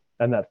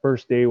 And that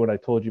first day when I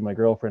told you my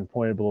girlfriend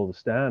pointed below the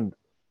stand,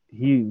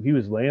 he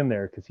was laying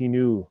there because he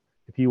knew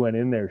if he went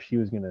in there, she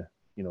was going to,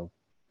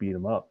 beat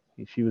him up.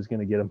 She was going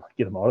to get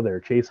him out of there,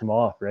 chase him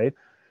off. Right.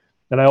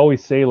 And I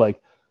always say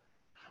like,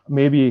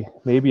 maybe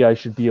I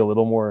should be a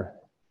little more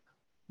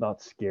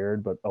not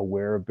scared, but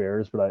aware of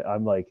bears. But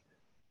I'm like,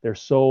 they're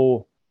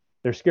scared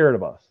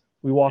of us.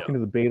 We walk into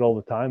the bait all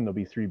the time. There'll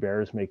be 3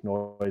 bears make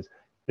noise.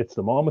 It's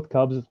the mom with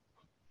cubs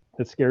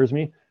that scares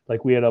me.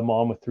 Like we had a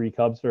mom with 3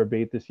 cubs for our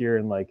bait this year.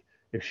 And like,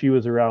 if she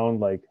was around,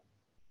 like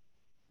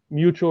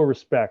mutual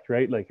respect,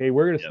 right? Like, hey,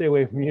 we're going to stay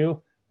away from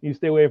you. You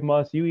stay away from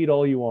us. You eat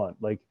all you want.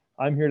 Like,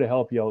 I'm here to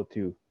help you out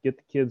too. Get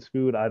the kids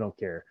food. I don't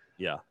care.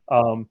 Yeah.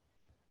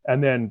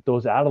 And then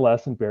those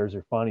adolescent bears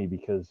are funny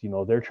because,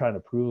 they're trying to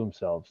prove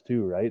themselves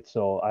too, right?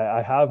 So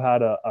I have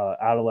had a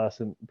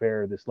adolescent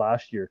bear this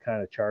last year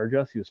kind of charge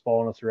us. He was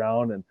following us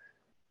around and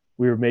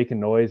we were making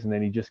noise and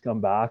then he just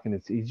come back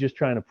and he's just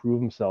trying to prove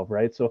himself,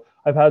 right? So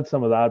I've had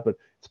some of that, but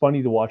it's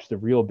funny to watch the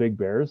real big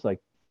bears. Like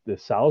the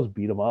sows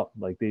beat them up.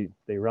 Like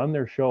they run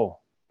their show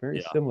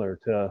very similar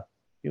to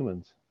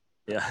humans.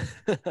 Yeah.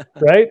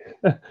 Right?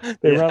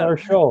 They run our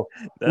show.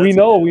 We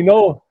know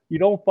you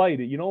don't fight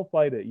it.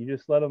 You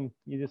just let them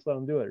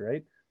do it,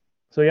 right?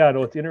 So yeah,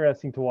 no, it's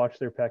interesting to watch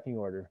their pecking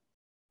order.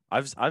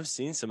 I've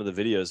seen some of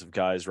the videos of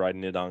guys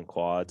riding it on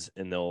quads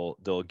and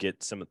they'll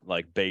get some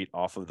like bait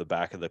off of the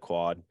back of the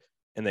quad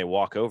and they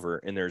walk over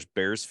and there's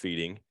bears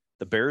feeding.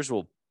 The bears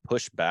will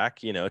push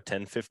back,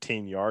 10,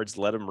 15 yards,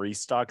 let them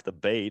restock the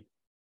bait,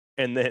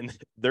 and then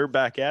they're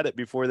back at it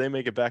before they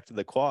make it back to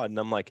the quad. And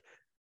I'm like,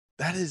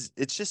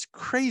 it's just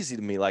crazy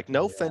to me. Like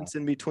no fence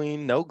in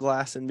between, no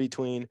glass in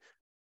between.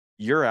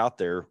 You're out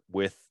there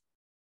with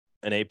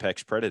an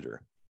apex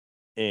predator.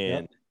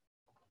 And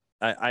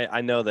I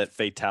know that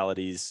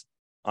fatalities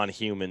on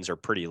humans are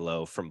pretty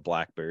low from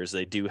black bears.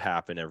 They do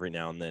happen every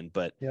now and then,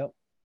 but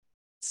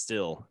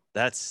still,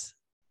 that's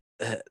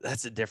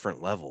a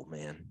different level,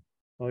 man.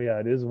 Oh yeah,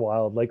 it is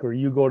wild. Like where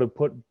you go to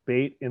put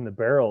bait in the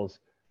barrels,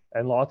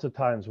 and lots of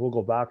times we'll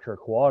go back to our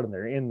quad and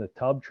they're in the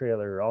tub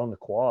trailer or on the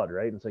quad,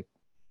 right? And it's like,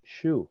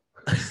 shoo.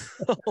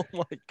 Oh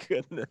my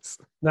goodness.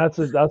 That's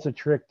a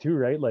trick too,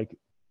 right? Like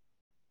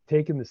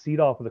taking the seat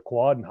off of the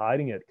quad and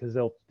hiding it because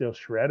they'll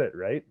shred it,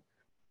 right?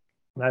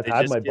 And I've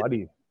had my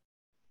buddy.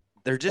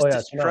 They're just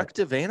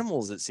destructive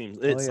animals, it seems.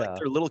 It's like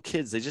they're little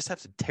kids. They just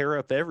have to tear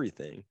up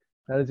everything.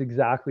 That is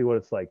exactly what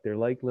it's like. They're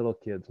like little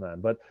kids,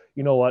 man. But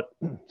you know what?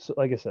 So,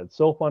 like I said,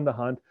 so fun to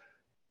hunt.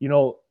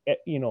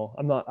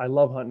 I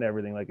love hunting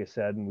everything, like I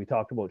said, and we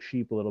talked about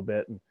sheep a little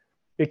bit, and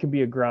it can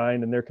be a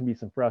grind and there can be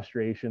some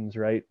frustrations,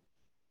 right?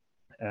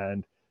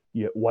 And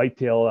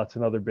whitetail, that's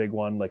another big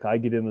one. Like I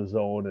get in the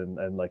zone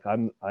and like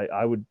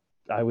I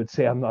would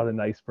say I'm not a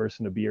nice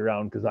person to be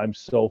around because I'm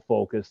so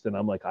focused and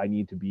I'm like, I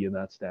need to be in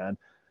that stand.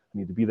 I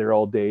need to be there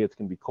all day. It's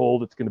going to be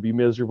cold. It's going to be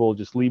miserable.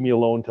 Just leave me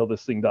alone until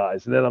this thing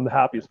dies. And then I'm the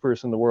happiest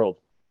person in the world.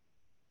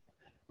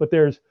 But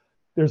there's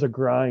a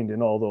grind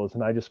in all those.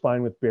 And I just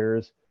find with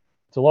bears,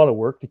 it's a lot of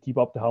work to keep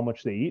up to how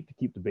much they eat, to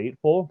keep the bait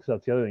full. Because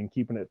that's the other thing,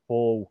 keeping it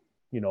full,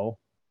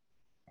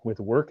 with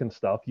work and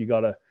stuff, you got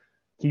to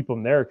keep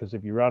them there. Because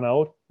if you run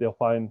out, they'll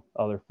find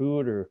other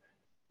food or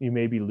you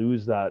maybe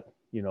lose that,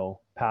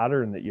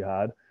 pattern that you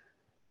had.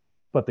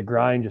 but the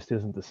grind just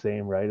isn't the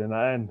same, right? And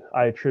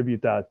I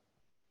attribute that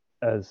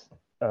as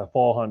a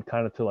fall hunt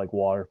kind of to like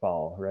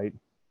waterfowl, right?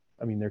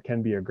 I mean, there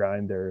can be a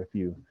grind there if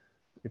you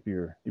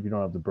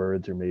don't have the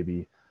birds, or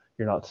maybe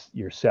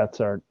your sets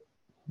aren't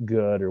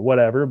good or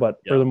whatever. But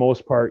for the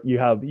most part, you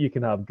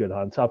can have good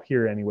hunts up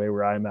here anyway.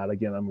 Where I'm at,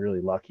 again, I'm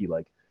really lucky.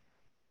 Like,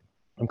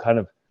 I'm kind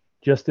of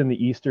just in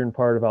the eastern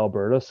part of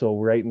Alberta, so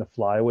right in the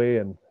flyway,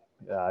 and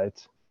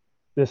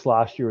this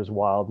last year was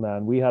wild,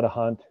 man. We had a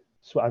hunt.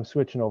 So I'm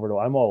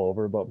all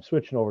over, but I'm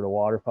switching over to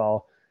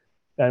waterfowl,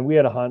 and we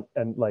had a hunt,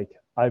 and like,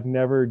 I've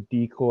never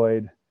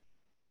decoyed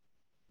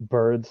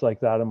birds like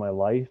that in my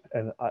life.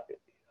 And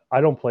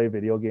I don't play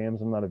video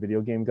games. I'm not a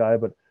video game guy,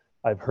 but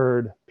I've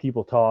heard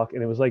people talk,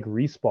 and it was like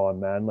Respawn,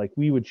 man. Like,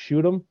 we would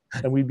shoot them,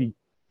 and we'd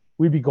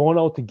be going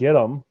out to get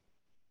them,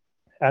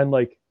 and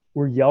like,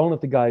 we're yelling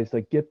at the guys,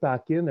 like, get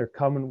back in. They're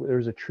coming.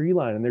 There's a tree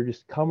line, and they're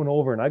just coming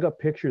over. And I got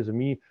pictures of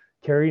me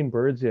carrying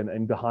birds in,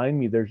 and behind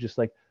me, there's just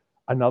like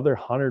another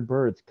 100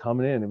 birds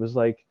coming in. It was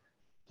like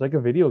a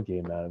video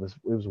game, man. It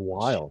was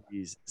wild.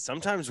 Jeez.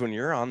 Sometimes when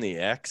you're on the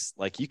X,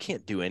 like, you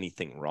can't do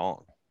anything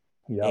wrong.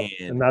 Yeah,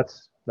 and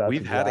that's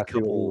we've exactly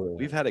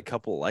had a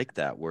couple like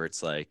that, where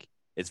it's like,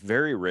 it's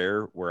very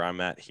rare where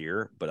I'm at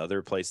here, but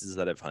other places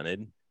that I've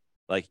hunted,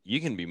 like,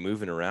 you can be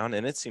moving around,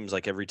 and it seems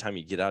like every time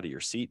you get out of your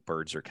seat,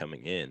 birds are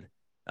coming in.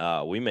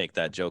 We make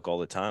that joke all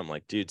the time.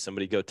 Like, dude,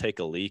 somebody go take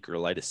a leak or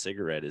light a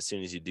cigarette. As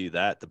soon as you do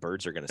that, the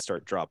birds are going to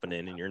start dropping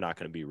in, and you're not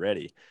going to be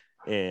ready.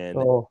 And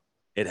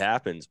it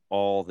happens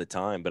all the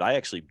time. But I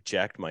actually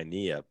jacked my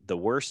knee up. The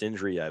worst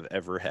injury I've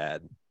ever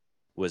had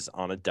was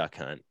on a duck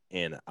hunt,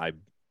 and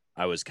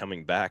I was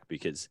coming back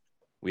because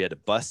we had to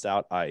bust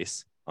out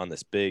ice on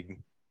this big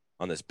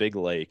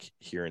lake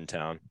here in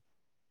town,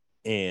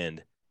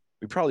 and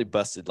we probably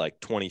busted like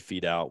 20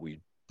 feet out. We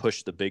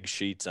pushed the big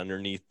sheets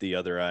underneath the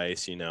other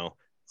ice,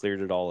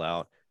 cleared it all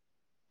out.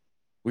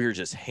 We were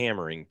just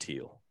hammering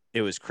teal.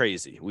 It was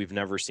crazy. We've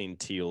never seen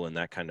teal in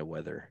that kind of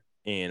weather,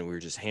 and we were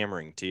just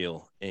hammering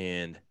teal.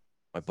 And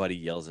my buddy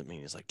yells at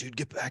me. He's like, dude,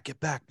 get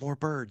back, more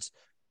birds.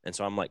 And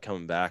so I'm like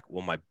coming back.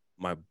 Well,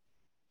 my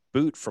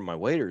boot from my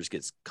waders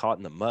gets caught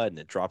in the mud, and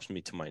it drops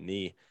me to my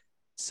knee.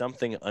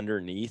 Something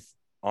underneath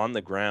on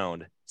the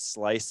ground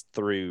sliced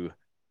through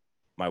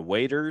my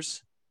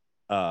waders,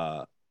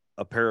 a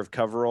pair of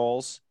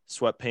coveralls,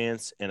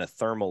 sweatpants, and a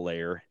thermal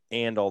layer,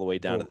 and all the way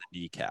down to the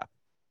kneecap.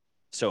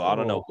 So I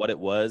don't know what it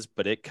was,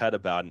 but it cut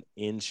about an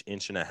inch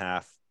and a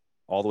half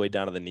all the way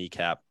down to the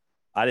kneecap.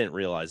 I didn't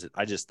realize it.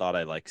 I just thought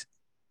I like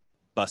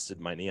busted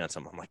my knee on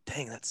something. I'm like,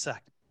 dang, that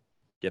sucked.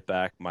 Get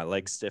back. My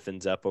leg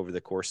stiffens up over the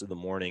course of the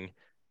morning.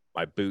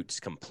 My boot's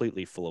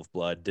completely full of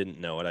blood. Didn't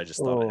know it. I just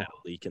thought I had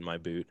a leak in my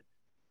boot.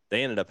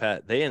 They ended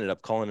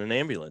up calling an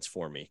ambulance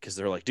for me, because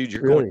they're like, dude,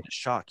 you're going into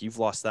shock. You've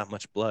lost that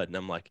much blood. And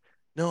I'm like,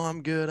 no,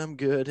 I'm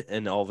good.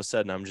 And all of a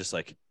sudden, I'm just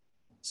like,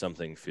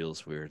 something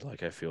feels weird.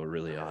 Like, I feel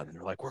really odd. And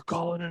they're like, we're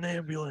calling an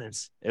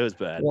ambulance. It was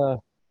bad. Yeah.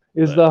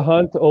 Is the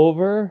hunt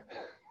over?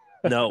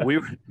 No,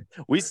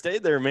 we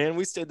stayed there, man.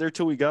 We stayed there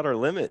till we got our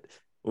limit.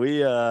 We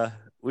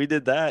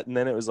did that, and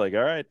then it was like, all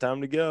right,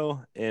 time to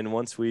go. And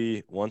once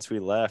we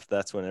left,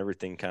 that's when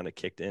everything kind of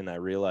kicked in. I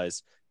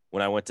realized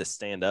when I went to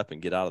stand up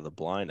and get out of the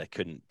blind, I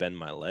couldn't bend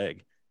my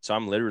leg. So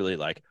I'm literally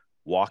like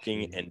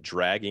walking and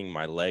dragging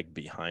my leg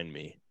behind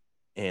me.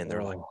 And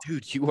they're like,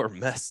 dude, you are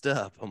messed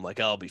up. I'm like,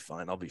 I'll be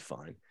fine.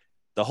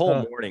 The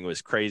whole morning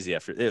was crazy.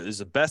 After it was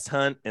the best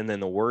hunt, and then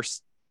the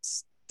worst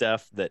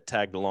stuff that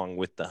tagged along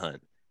with the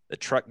hunt. The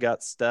truck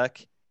got stuck.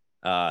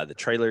 The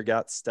trailer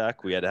got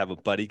stuck. We had to have a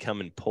buddy come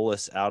and pull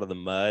us out of the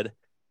mud.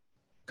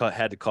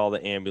 Had to call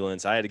the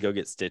ambulance. I had to go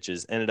get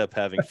stitches. Ended up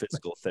having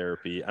physical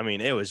therapy. I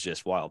mean, it was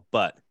just wild,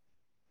 but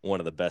one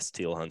of the best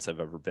teal hunts I've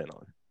ever been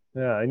on.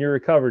 Yeah, and you're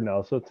recovered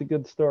now, so it's a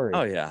good story.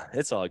 Oh yeah,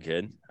 it's all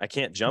good. I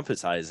can't jump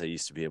as high as I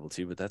used to be able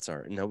to, but that's all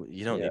right. No,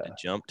 you don't need to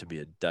jump to be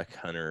a duck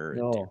hunter.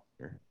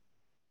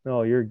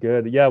 No, you're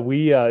good. Yeah,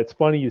 we it's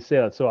funny you say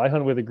that. So I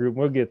hunt with a group.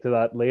 We'll get to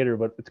that later,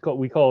 but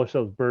we call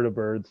ourselves Birda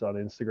Birds on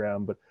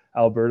Instagram, but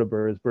Alberta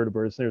Birds, Birda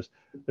Birds. There's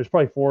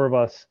probably 4 of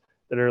us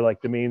that are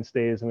like the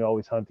mainstays, and we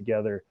always hunt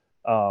together.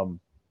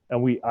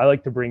 And I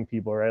like to bring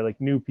people, right?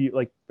 Like new people,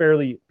 like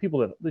fairly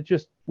people that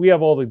just, we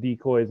have all the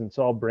decoys, and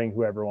so I'll bring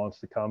whoever wants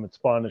to come. It's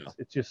fun.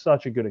 It's just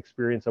such a good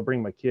experience. I'll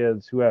bring my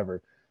kids,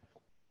 whoever.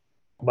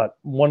 But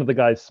one of the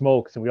guys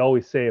smokes, and we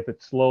always say if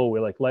it's slow, we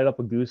like light up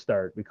a goose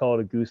dart. We call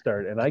it a goose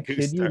dart. And I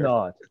kid you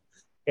not,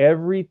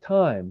 every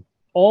time,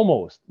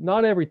 almost,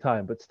 not every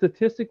time, but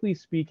statistically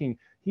speaking,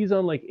 he's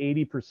on like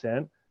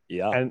 80%.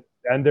 Yeah.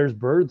 And there's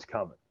birds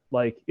coming.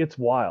 Like, it's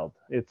wild.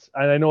 And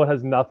I know it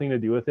has nothing to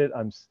do with it.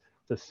 It's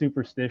a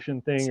superstition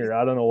thing, or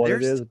I don't know what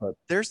it is, but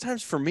there's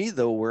times for me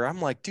though where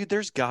I'm like, dude,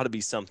 there's got to be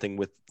something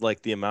with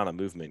like the amount of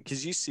movement,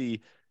 because you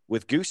see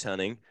with goose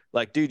hunting,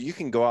 like, dude, you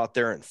can go out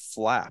there and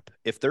flap.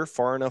 If they're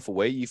far enough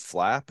away, you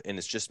flap, and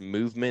it's just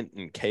movement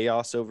and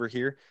chaos over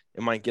here.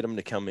 It might get them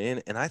to come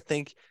in, and I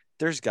think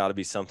there's got to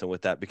be something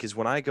with that, because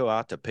when I go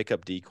out to pick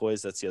up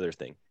decoys, that's the other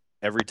thing.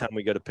 Every time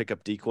we go to pick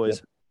up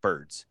decoys,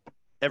 birds,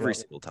 every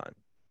single time.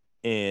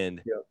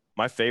 And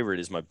My favorite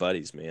is my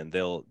buddies, man.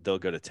 They'll go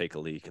to take a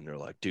leak and they're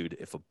like, dude,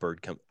 if a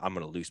bird comes, I'm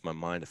gonna lose my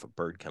mind if a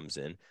bird comes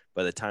in.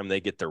 By the time they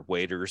get their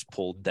waders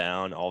pulled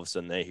down, all of a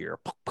sudden they hear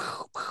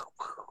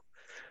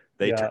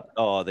they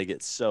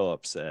get so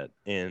upset.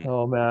 And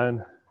Oh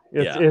man,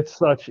 yeah. it's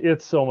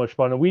so much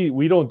fun. And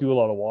we don't do a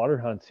lot of water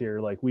hunts here.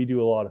 Like we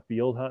do a lot of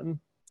field hunting.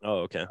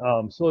 Oh, okay.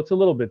 So it's a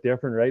little bit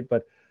different, right?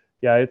 But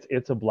yeah,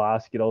 it's a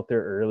blast. Get out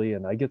there early,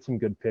 and I get some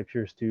good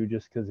pictures too,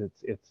 just because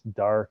it's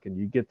dark and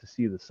you get to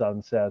see the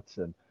sunsets.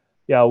 And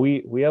yeah,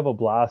 we have a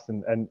blast.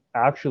 And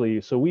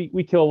actually, so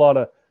we kill a lot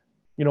of,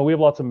 we have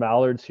lots of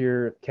mallards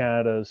here,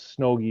 Canada's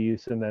snow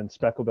geese, and then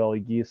speckled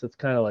belly geese. It's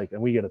kind of like,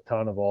 and we get a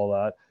ton of all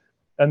that.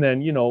 And then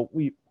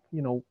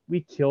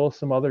we kill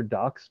some other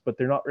ducks, but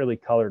they're not really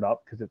colored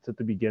up because it's at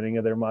the beginning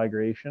of their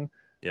migration.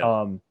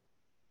 Yeah.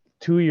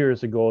 2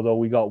 years ago though,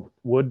 we got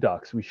wood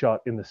ducks. We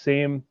shot in the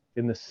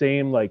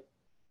same like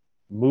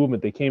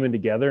movement. They came in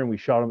together and we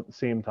shot them at the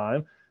same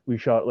time. We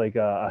shot like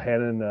a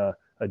hen and a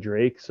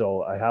drake.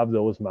 So I have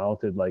those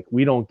mounted. Like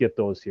we don't get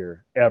those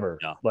here ever.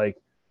 Yeah. Like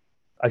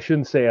I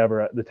shouldn't say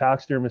ever. The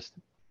taxidermist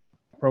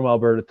from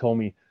Alberta told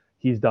me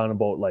he's done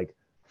about like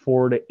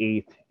 4 to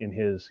 8 in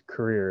his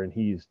career, and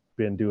he's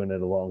been doing it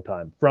a long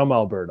time from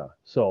Alberta.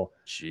 So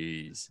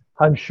jeez,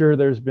 I'm sure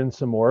there's been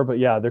some more, but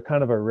yeah, they're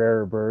kind of a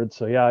rarer bird.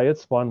 So yeah,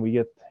 it's fun. We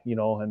get,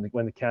 and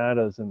when the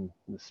Canadas and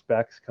the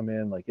specs come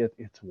in, like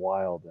it's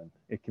wild, and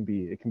it can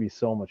be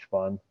so much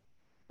fun.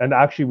 And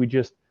actually we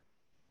just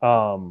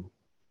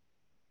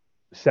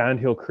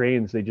sandhill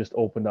cranes, they just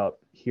opened up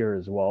here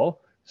as well.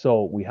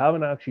 So we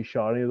haven't actually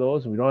shot any of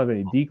those, and we don't have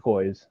any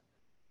decoys,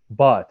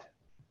 but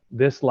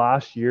this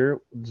last year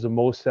was the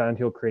most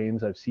sandhill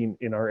cranes I've seen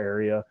in our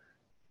area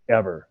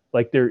ever.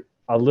 Like they're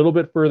a little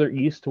bit further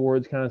east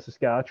towards kind of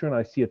Saskatchewan.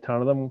 I see a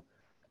ton of them,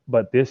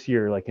 but this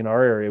year, like in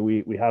our area,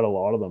 we had a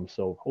lot of them.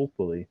 So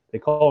hopefully, they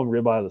call them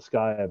ribeye of the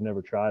sky. I've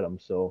never tried them.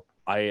 So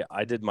I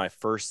did my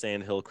first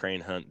sandhill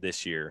crane hunt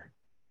this year.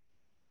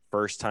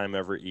 First time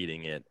ever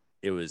eating it.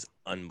 It was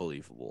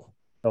unbelievable.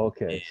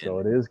 Okay, so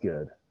it is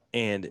good.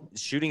 And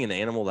shooting an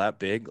animal that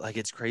big, like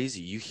it's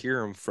crazy. You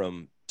hear them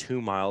from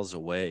 2 miles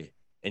away,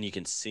 and you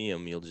can see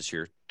them. You'll just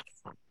hear,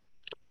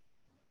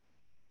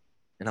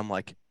 and I'm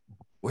like,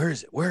 where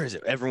is it? Where is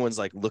it? Everyone's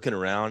like looking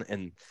around,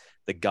 and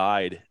the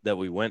guide that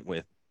we went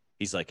with,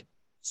 he's like,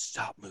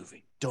 stop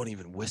moving. Don't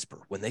even whisper.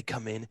 When they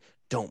come in,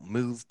 don't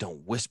move,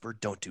 don't whisper,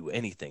 don't do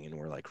anything. And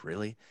we're like,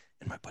 really?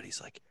 And my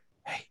buddy's like,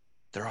 hey,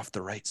 they're off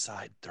the right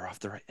side. They're off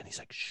the right. And he's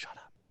like, shut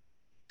up.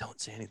 Don't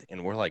say anything.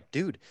 And we're like,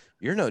 dude,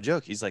 you're no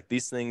joke. He's like,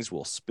 these things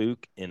will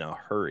spook in a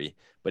hurry.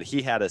 But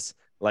he had us,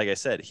 like I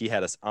said, he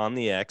had us on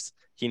the X.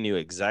 He knew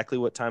exactly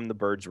what time the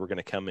birds were going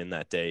to come in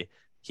that day.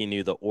 He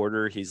knew the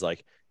order. He's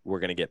like,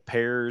 we're going to get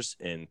pairs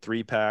and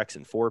 3-packs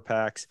and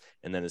 4-packs.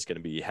 And then it's going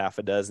to be half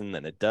a dozen,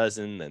 then a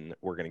dozen. Then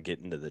we're going to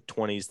get into the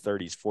 20s,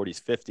 30s, 40s,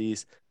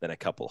 50s, then a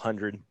couple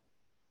hundred.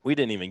 We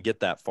didn't even get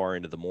that far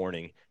into the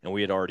morning, and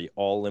we had already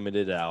all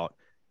limited out.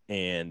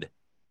 And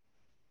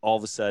all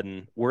of a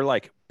sudden, we're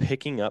like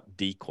picking up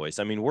decoys.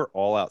 I mean, we're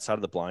all outside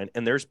of the blind,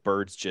 and there's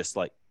birds just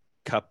like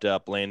cupped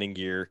up, landing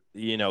gear,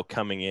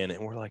 coming in.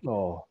 And we're like,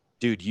 oh,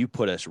 dude, you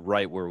put us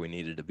right where we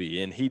needed to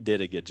be. And he did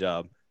a good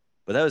job.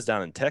 But that was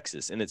down in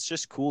Texas. And it's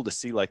just cool to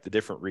see like the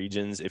different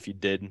regions. If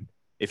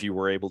you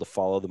were able to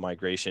follow the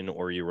migration,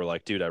 or you were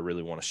like, dude, I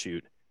really want to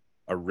shoot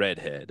a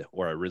redhead,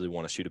 or I really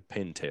want to shoot a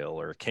pintail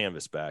or a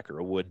canvasback or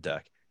a wood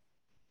duck.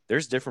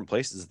 There's different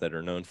places that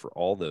are known for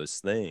all those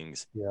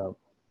things. Yeah.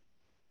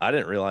 I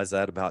didn't realize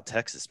that about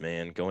Texas,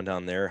 man. Going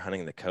down there,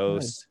 hunting the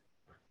coast.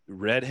 Nice.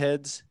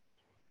 Redheads,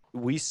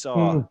 we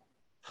saw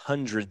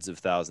hundreds of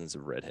thousands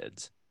of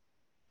redheads.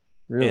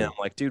 Really? And I'm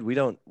like, dude,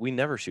 we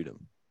never shoot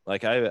them.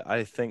 Like I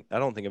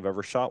don't think I've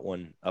ever shot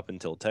one up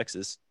until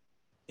Texas.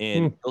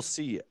 And you'll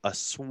see a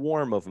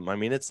swarm of them. I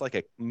mean, it's like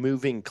a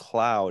moving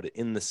cloud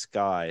in the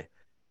sky.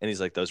 And he's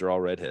like, those are all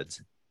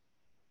redheads.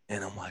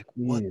 And I'm like,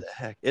 what the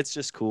heck? It's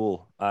just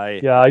cool. I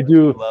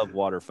do love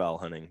waterfowl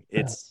hunting.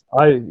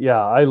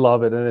 I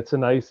love it. And it's a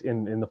nice,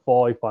 in the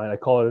fall, I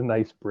call it a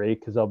nice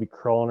break, because I'll be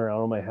crawling around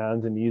on my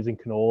hands and knees in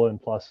canola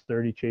and plus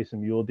 30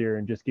 chasing mule deer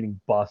and just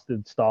getting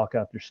busted stalk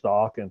after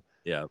stalk. And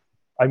yeah,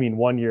 I mean,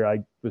 one year I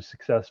was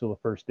successful the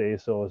first day,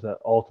 so it was that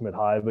ultimate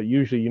high. But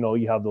usually,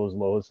 you have those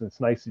lows, and it's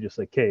nice to just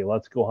like, hey,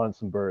 let's go hunt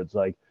some birds.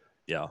 Like,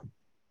 yeah.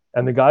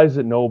 And the guys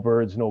that know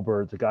birds.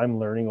 Like, I'm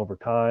learning over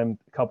time.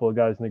 A couple of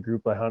guys in the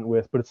group I hunt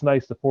with, but it's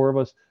nice. The four of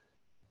us,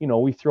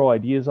 we throw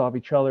ideas off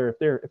each other.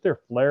 If they're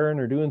flaring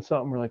or doing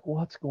something, we're like,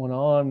 what's going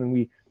on?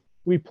 And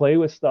we play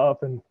with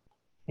stuff. And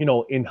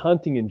in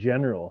hunting in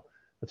general,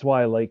 that's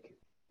why I like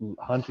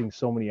hunting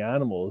so many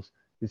animals,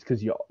 is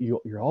because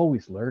you're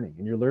always learning,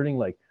 and you're learning.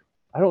 Like,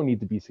 I don't need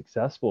to be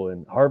successful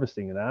in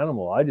harvesting an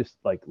animal. I just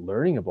like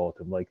learning about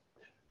them, like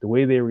the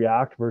way they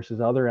react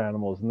versus other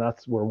animals. And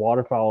that's where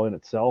waterfowl in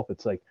itself,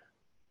 it's like,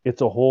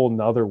 it's a whole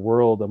nother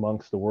world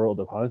amongst the world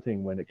of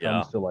hunting when it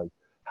comes to like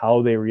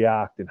how they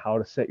react and how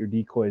to set your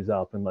decoys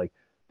up. And like,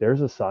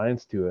 there's a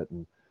science to it.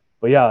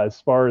 But yeah,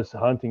 as far as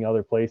hunting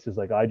other places,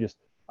 like I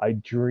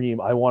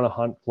want to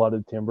hunt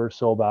flooded timber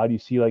so bad. You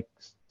see like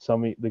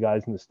the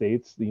guys in the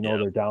States,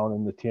 they're down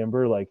in the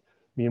timber. Like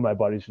me and my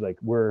buddies are like,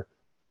 we're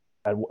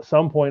at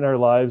some point in our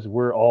lives,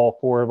 we're all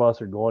 4 of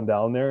us are going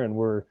down there, and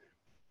we're,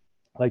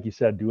 like you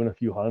said, doing a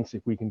few hunts.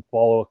 If we can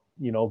follow,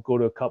 go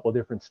to a couple of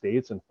different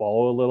states and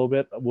follow a little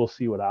bit, we'll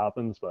see what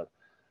happens. But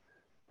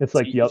it's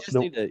like, you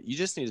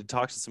just need to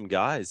talk to some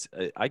guys.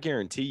 I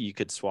guarantee you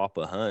could swap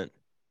a hunt.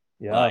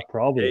 Yeah, like,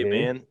 probably. Hey,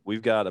 man,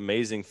 we've got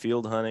amazing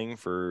field hunting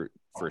for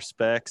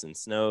specks and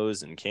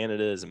snows and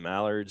Canadas and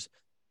mallards.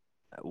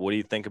 What do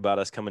you think about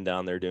us coming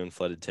down there doing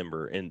flooded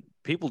timber? And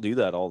people do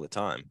that all the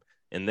time.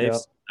 And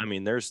there's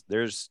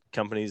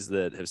companies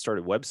that have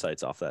started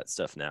websites off that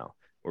stuff now,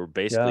 where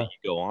basically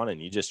you go on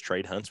and you just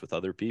trade hunts with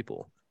other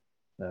people.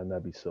 Man,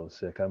 that'd be so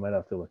sick. I might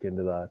have to look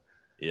into that.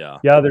 Yeah.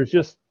 Yeah, there's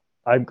just,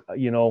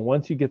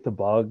 once you get the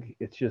bug,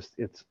 it's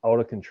out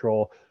of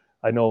control.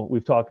 I know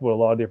we've talked about a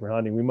lot of different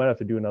hunting. We might have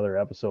to do another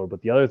episode, but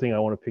the other thing I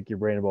want to pick your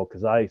brain about,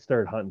 because I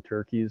started hunting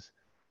turkeys.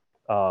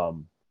 I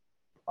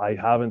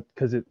haven't,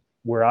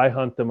 where I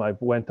hunt them, I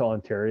went to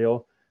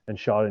Ontario and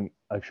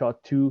I've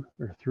shot 2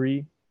 or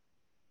 3,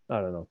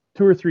 I don't know,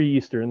 2 or 3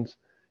 Easterns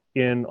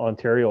in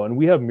Ontario. And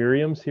we have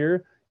Miriams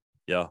here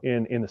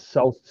in the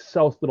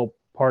south little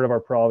part of our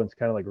province,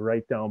 kind of like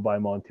right down by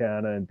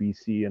Montana and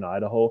BC and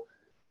Idaho.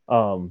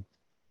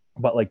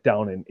 But like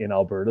down in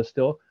Alberta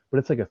still, but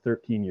it's like a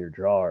 13-year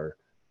draw or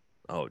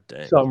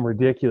something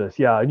ridiculous.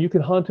 Yeah. And you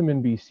can hunt them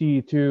in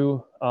BC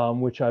too,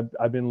 which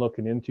I've been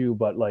looking into,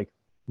 but like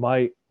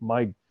my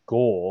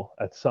goal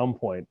at some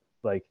point,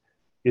 like,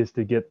 is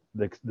to get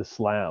the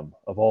slam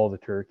of all the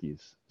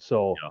turkeys.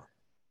 So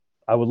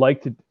I would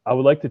like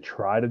to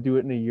try to do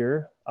it in a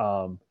year.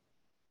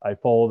 I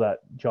follow that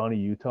Johnny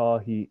Utah.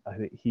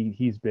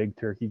 He's big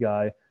turkey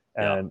guy.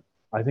 And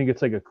I think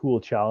it's like a cool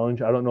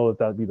challenge. I don't know if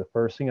that'd be the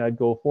first thing I'd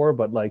go for,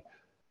 but like,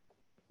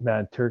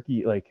 man,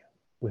 turkey, like,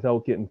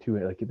 without getting to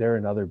it, like, they're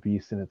another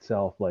beast in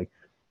itself. Like,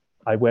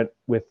 I went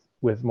with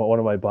one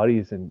of my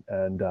buddies and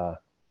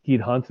he'd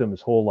hunt them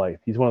his whole life.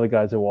 He's one of the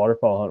guys I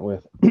waterfowl hunt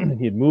with.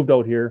 He'd moved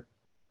out here,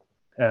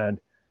 and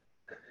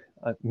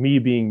me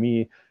being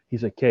me,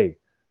 he's like, "Hey,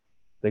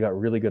 they got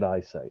really good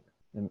eyesight."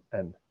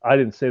 And I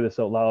didn't say this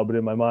out loud, but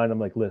in my mind, I'm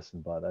like,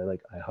 "Listen, bud,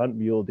 I hunt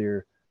mule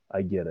deer.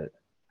 I get it."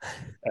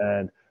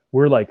 And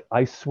we're like,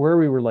 I swear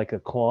we were like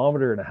 1.5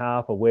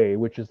 kilometers away,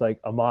 which is like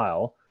a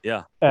mile.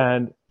 Yeah.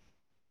 And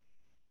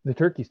the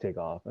turkeys take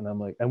off, and I'm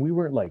like, and we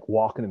weren't like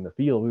walking in the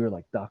field. We were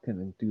like ducking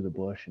and through the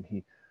bush.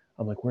 And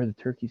I'm like, "Where'd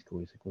the turkeys go?"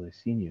 He's like, "Well, they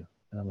seen you."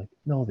 And I'm like,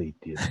 "No, they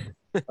didn't."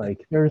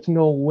 Like, there's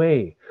no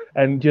way.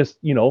 And just,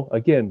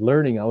 again,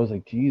 learning, I was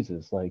like,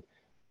 Jesus, like,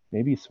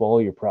 maybe swallow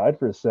your pride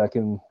for a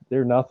second.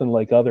 They're nothing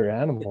like other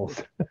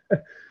animals.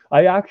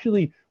 I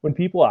actually, when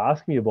people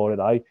ask me about it,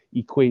 I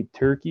equate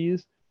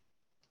turkeys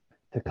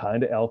to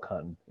kind of elk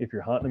hunting. If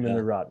you're hunting them in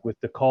the rut with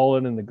the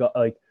calling and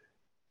like,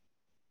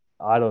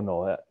 I don't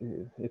know.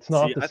 It's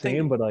not the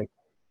same, but like,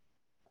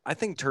 I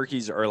think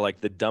turkeys are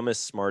like the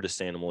dumbest,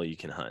 smartest animal you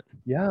can hunt.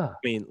 Yeah. I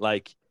mean,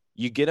 like,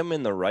 you get them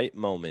in the right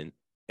moment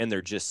and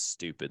they're just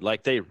stupid.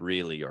 Like, they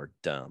really are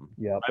dumb.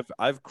 Yeah.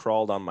 I've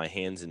crawled on my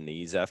hands and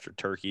knees after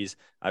turkeys.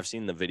 I've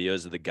seen the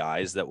videos of the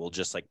guys that will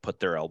just like put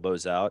their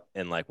elbows out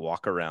and like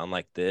walk around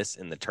like this,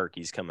 and the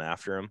turkeys come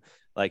after them.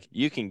 Like,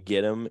 you can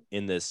get them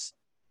in this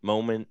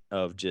moment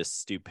of just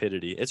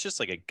stupidity. It's just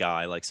like a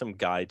guy, like some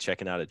guy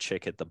checking out a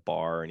chick at the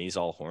bar, and he's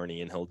all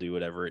horny and he'll do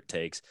whatever it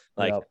takes.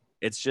 Like,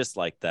 it's just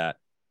like that.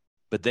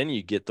 But then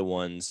you get the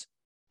ones.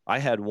 I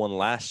had one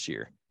last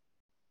year.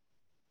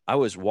 I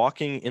was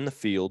walking in the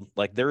field.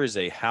 Like, there is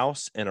a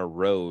house and a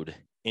road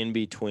in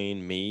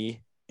between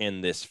me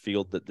and this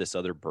field that this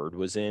other bird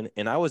was in.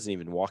 And I wasn't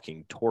even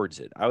walking towards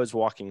it. I was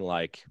walking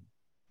like,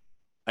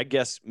 I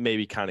guess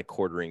maybe kind of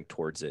quartering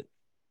towards it.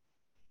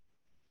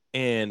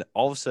 And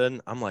all of a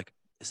sudden I'm like,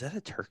 is that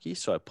a turkey?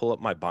 So I pull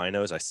up my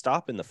binos. I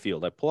stop in the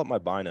field. I pull up my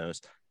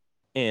binos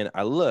and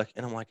I look,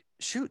 and I'm like,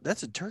 shoot,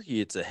 that's a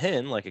turkey. It's a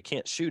hen. Like, I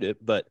can't shoot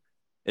it, but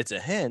it's a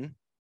hen.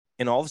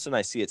 And all of a sudden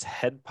I see its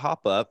head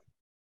pop up,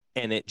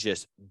 and it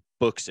just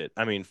books it.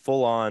 I mean,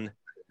 full on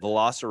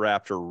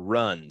velociraptor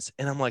runs.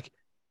 And I'm like,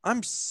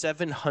 I'm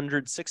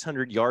 700,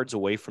 600 yards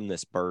away from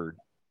this bird.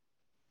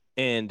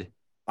 And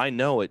I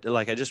know it.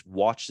 Like, I just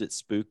watched it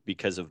spook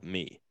because of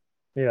me.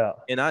 Yeah.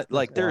 And I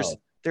like, there's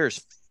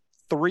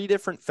 3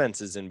 different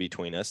fences in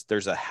between us.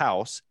 There's a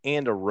house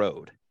and a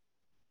road,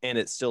 and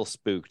it still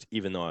spooked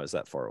even though I was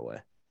that far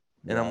away.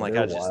 And I'm like,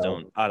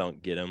 I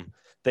don't get them.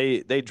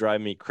 They drive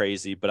me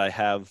crazy, but I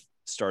have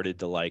started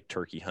to like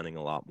turkey hunting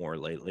a lot more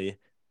lately.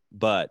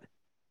 But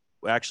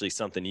actually,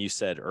 something you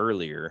said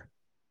earlier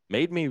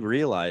made me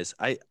realize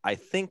I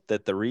think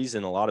that the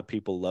reason a lot of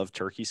people love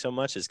turkey so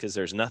much is because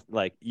there's nothing,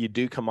 like, you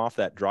do come off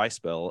that dry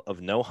spell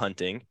of no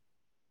hunting,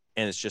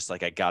 and it's just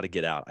like, I got to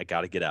get out. I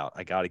got to get out.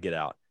 I got to get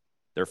out.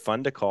 They're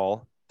fun to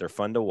call. They're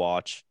fun to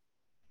watch.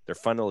 They're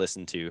fun to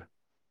listen to.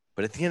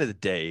 But at the end of the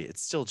day,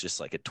 it's still just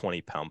like a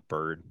 20-pound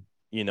bird.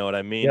 You know what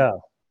I mean? Yeah.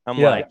 I'm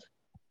like,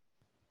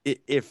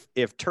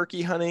 if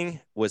turkey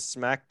hunting was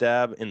smack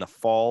dab in the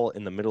fall,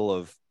 in the middle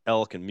of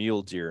elk and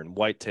mule deer and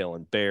whitetail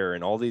and bear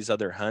and all these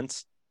other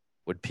hunts,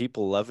 would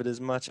people love it as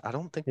much? I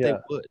don't think they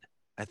Yeah. would.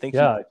 I think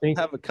Yeah, you I think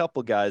have a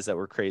couple guys that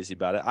were crazy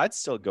about it. I'd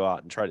still go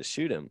out and try to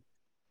shoot him,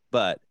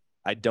 but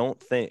I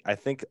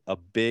think a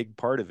big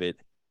part of it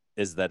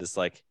is that it's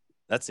like,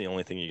 that's the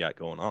only thing you got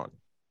going on.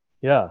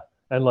 yeah.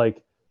 And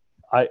like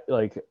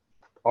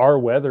our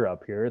weather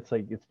up here, it's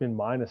like it's been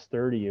minus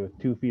 30 with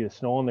 2 feet of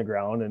snow on the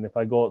ground. And if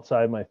I go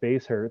outside, my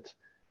face hurts.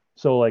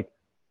 So like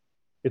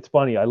it's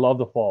funny. I love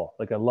the fall.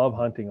 Like I love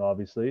hunting,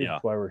 obviously. Yeah.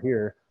 That's why we're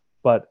here.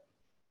 But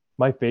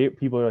my favorite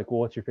people are like, well,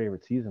 what's your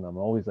favorite season? I'm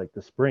always like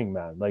the spring,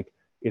 man. Like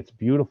it's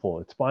beautiful.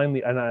 It's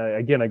finally, and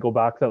I go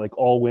back to that, like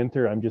all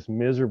winter, I'm just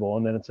miserable.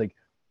 And then it's like,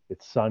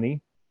 it's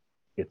sunny.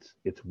 It's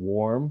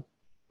warm,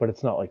 but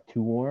it's not like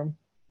too warm.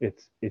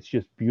 It's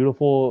just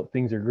beautiful.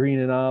 Things are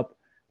greening up.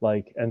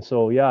 Like, and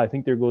so, yeah, I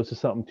think there goes to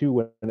something too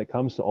when it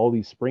comes to all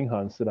these spring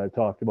hunts that I've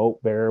talked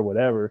about, bear,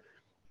 whatever.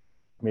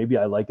 Maybe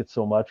I like it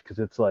so much because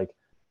it's like,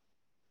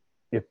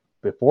 if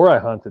before I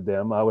hunted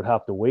them, I would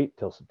have to wait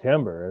till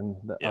September, and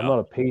I'm not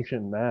a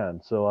patient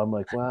man. So I'm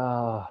like,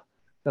 wow,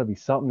 gotta be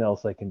something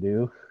else I can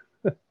do.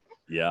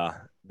 Yeah.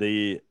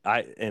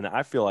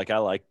 I feel like I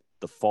like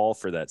the fall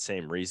for that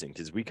same reason,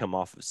 because we come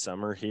off of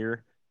summer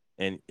here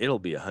and it'll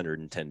be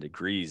 110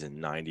 degrees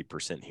and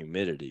 90%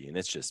 humidity. And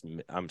it's just,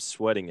 I'm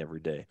sweating every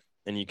day.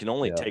 And you can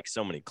only Yeah. take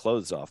so many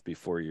clothes off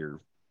before you're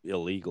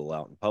illegal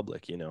out in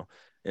public, you know?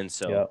 And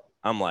so Yeah.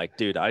 I'm like,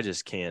 dude, I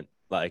just can't,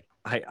 like,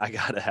 I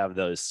got to have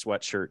those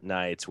sweatshirt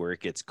nights where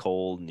it gets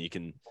cold and you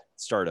can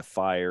start a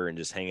fire and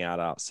just hang out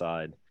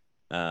outside.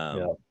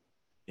 Yeah.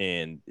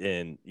 And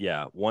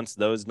yeah, once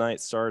those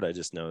nights start, I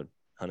just know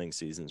hunting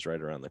season's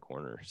right around the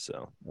corner.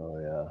 So, Oh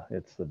yeah,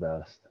 it's the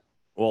best.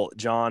 well,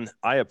 John,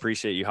 I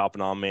appreciate you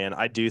hopping on, man.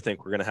 I do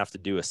think we're gonna have to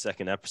do a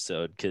second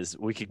episode because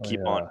we could keep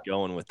on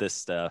going with this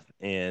stuff.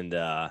 And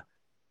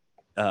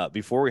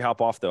before we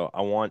hop off, though,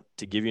 I want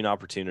to give you an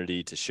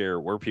opportunity to share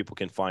where people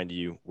can find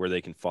you, where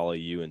they can follow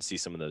you, and see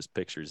some of those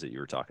pictures that you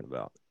were talking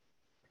about.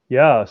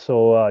 Yeah.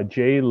 So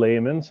Jay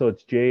Lehman, so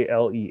it's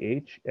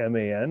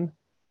JLEHMAN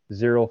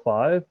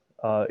 05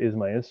 is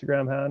my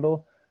Instagram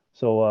handle.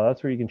 So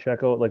that's where you can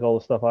check out like all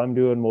the stuff I'm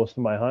doing, most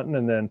of my hunting,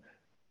 and then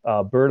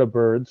Berta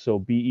Birds, so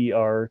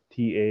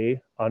BERTA_birds,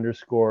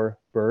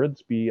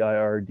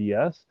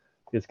 BIRDS.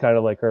 It's kind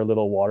of like our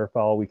little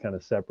waterfowl. We kind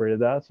of separated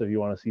that. So if you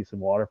want to see some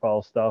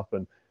waterfowl stuff,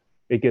 and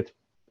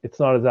it's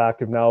not as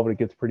active now, but it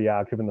gets pretty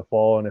active in the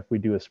fall. And if we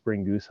do a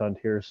spring goose hunt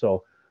here,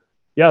 so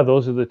yeah,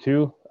 those are the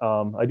two.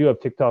 I do have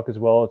TikTok as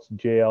well. It's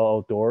JL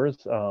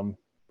Outdoors.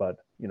 But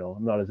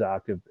I'm not as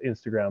active.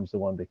 Instagram's the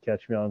one to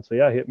catch me on. So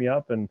yeah, hit me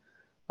up and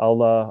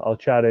I'll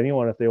chat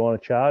anyone if they want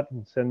to chat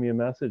and send me a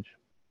message.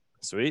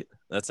 Sweet.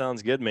 That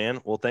sounds good, man.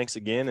 Well, thanks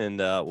again, and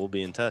we'll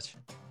be in touch.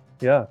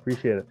 Yeah,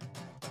 appreciate it.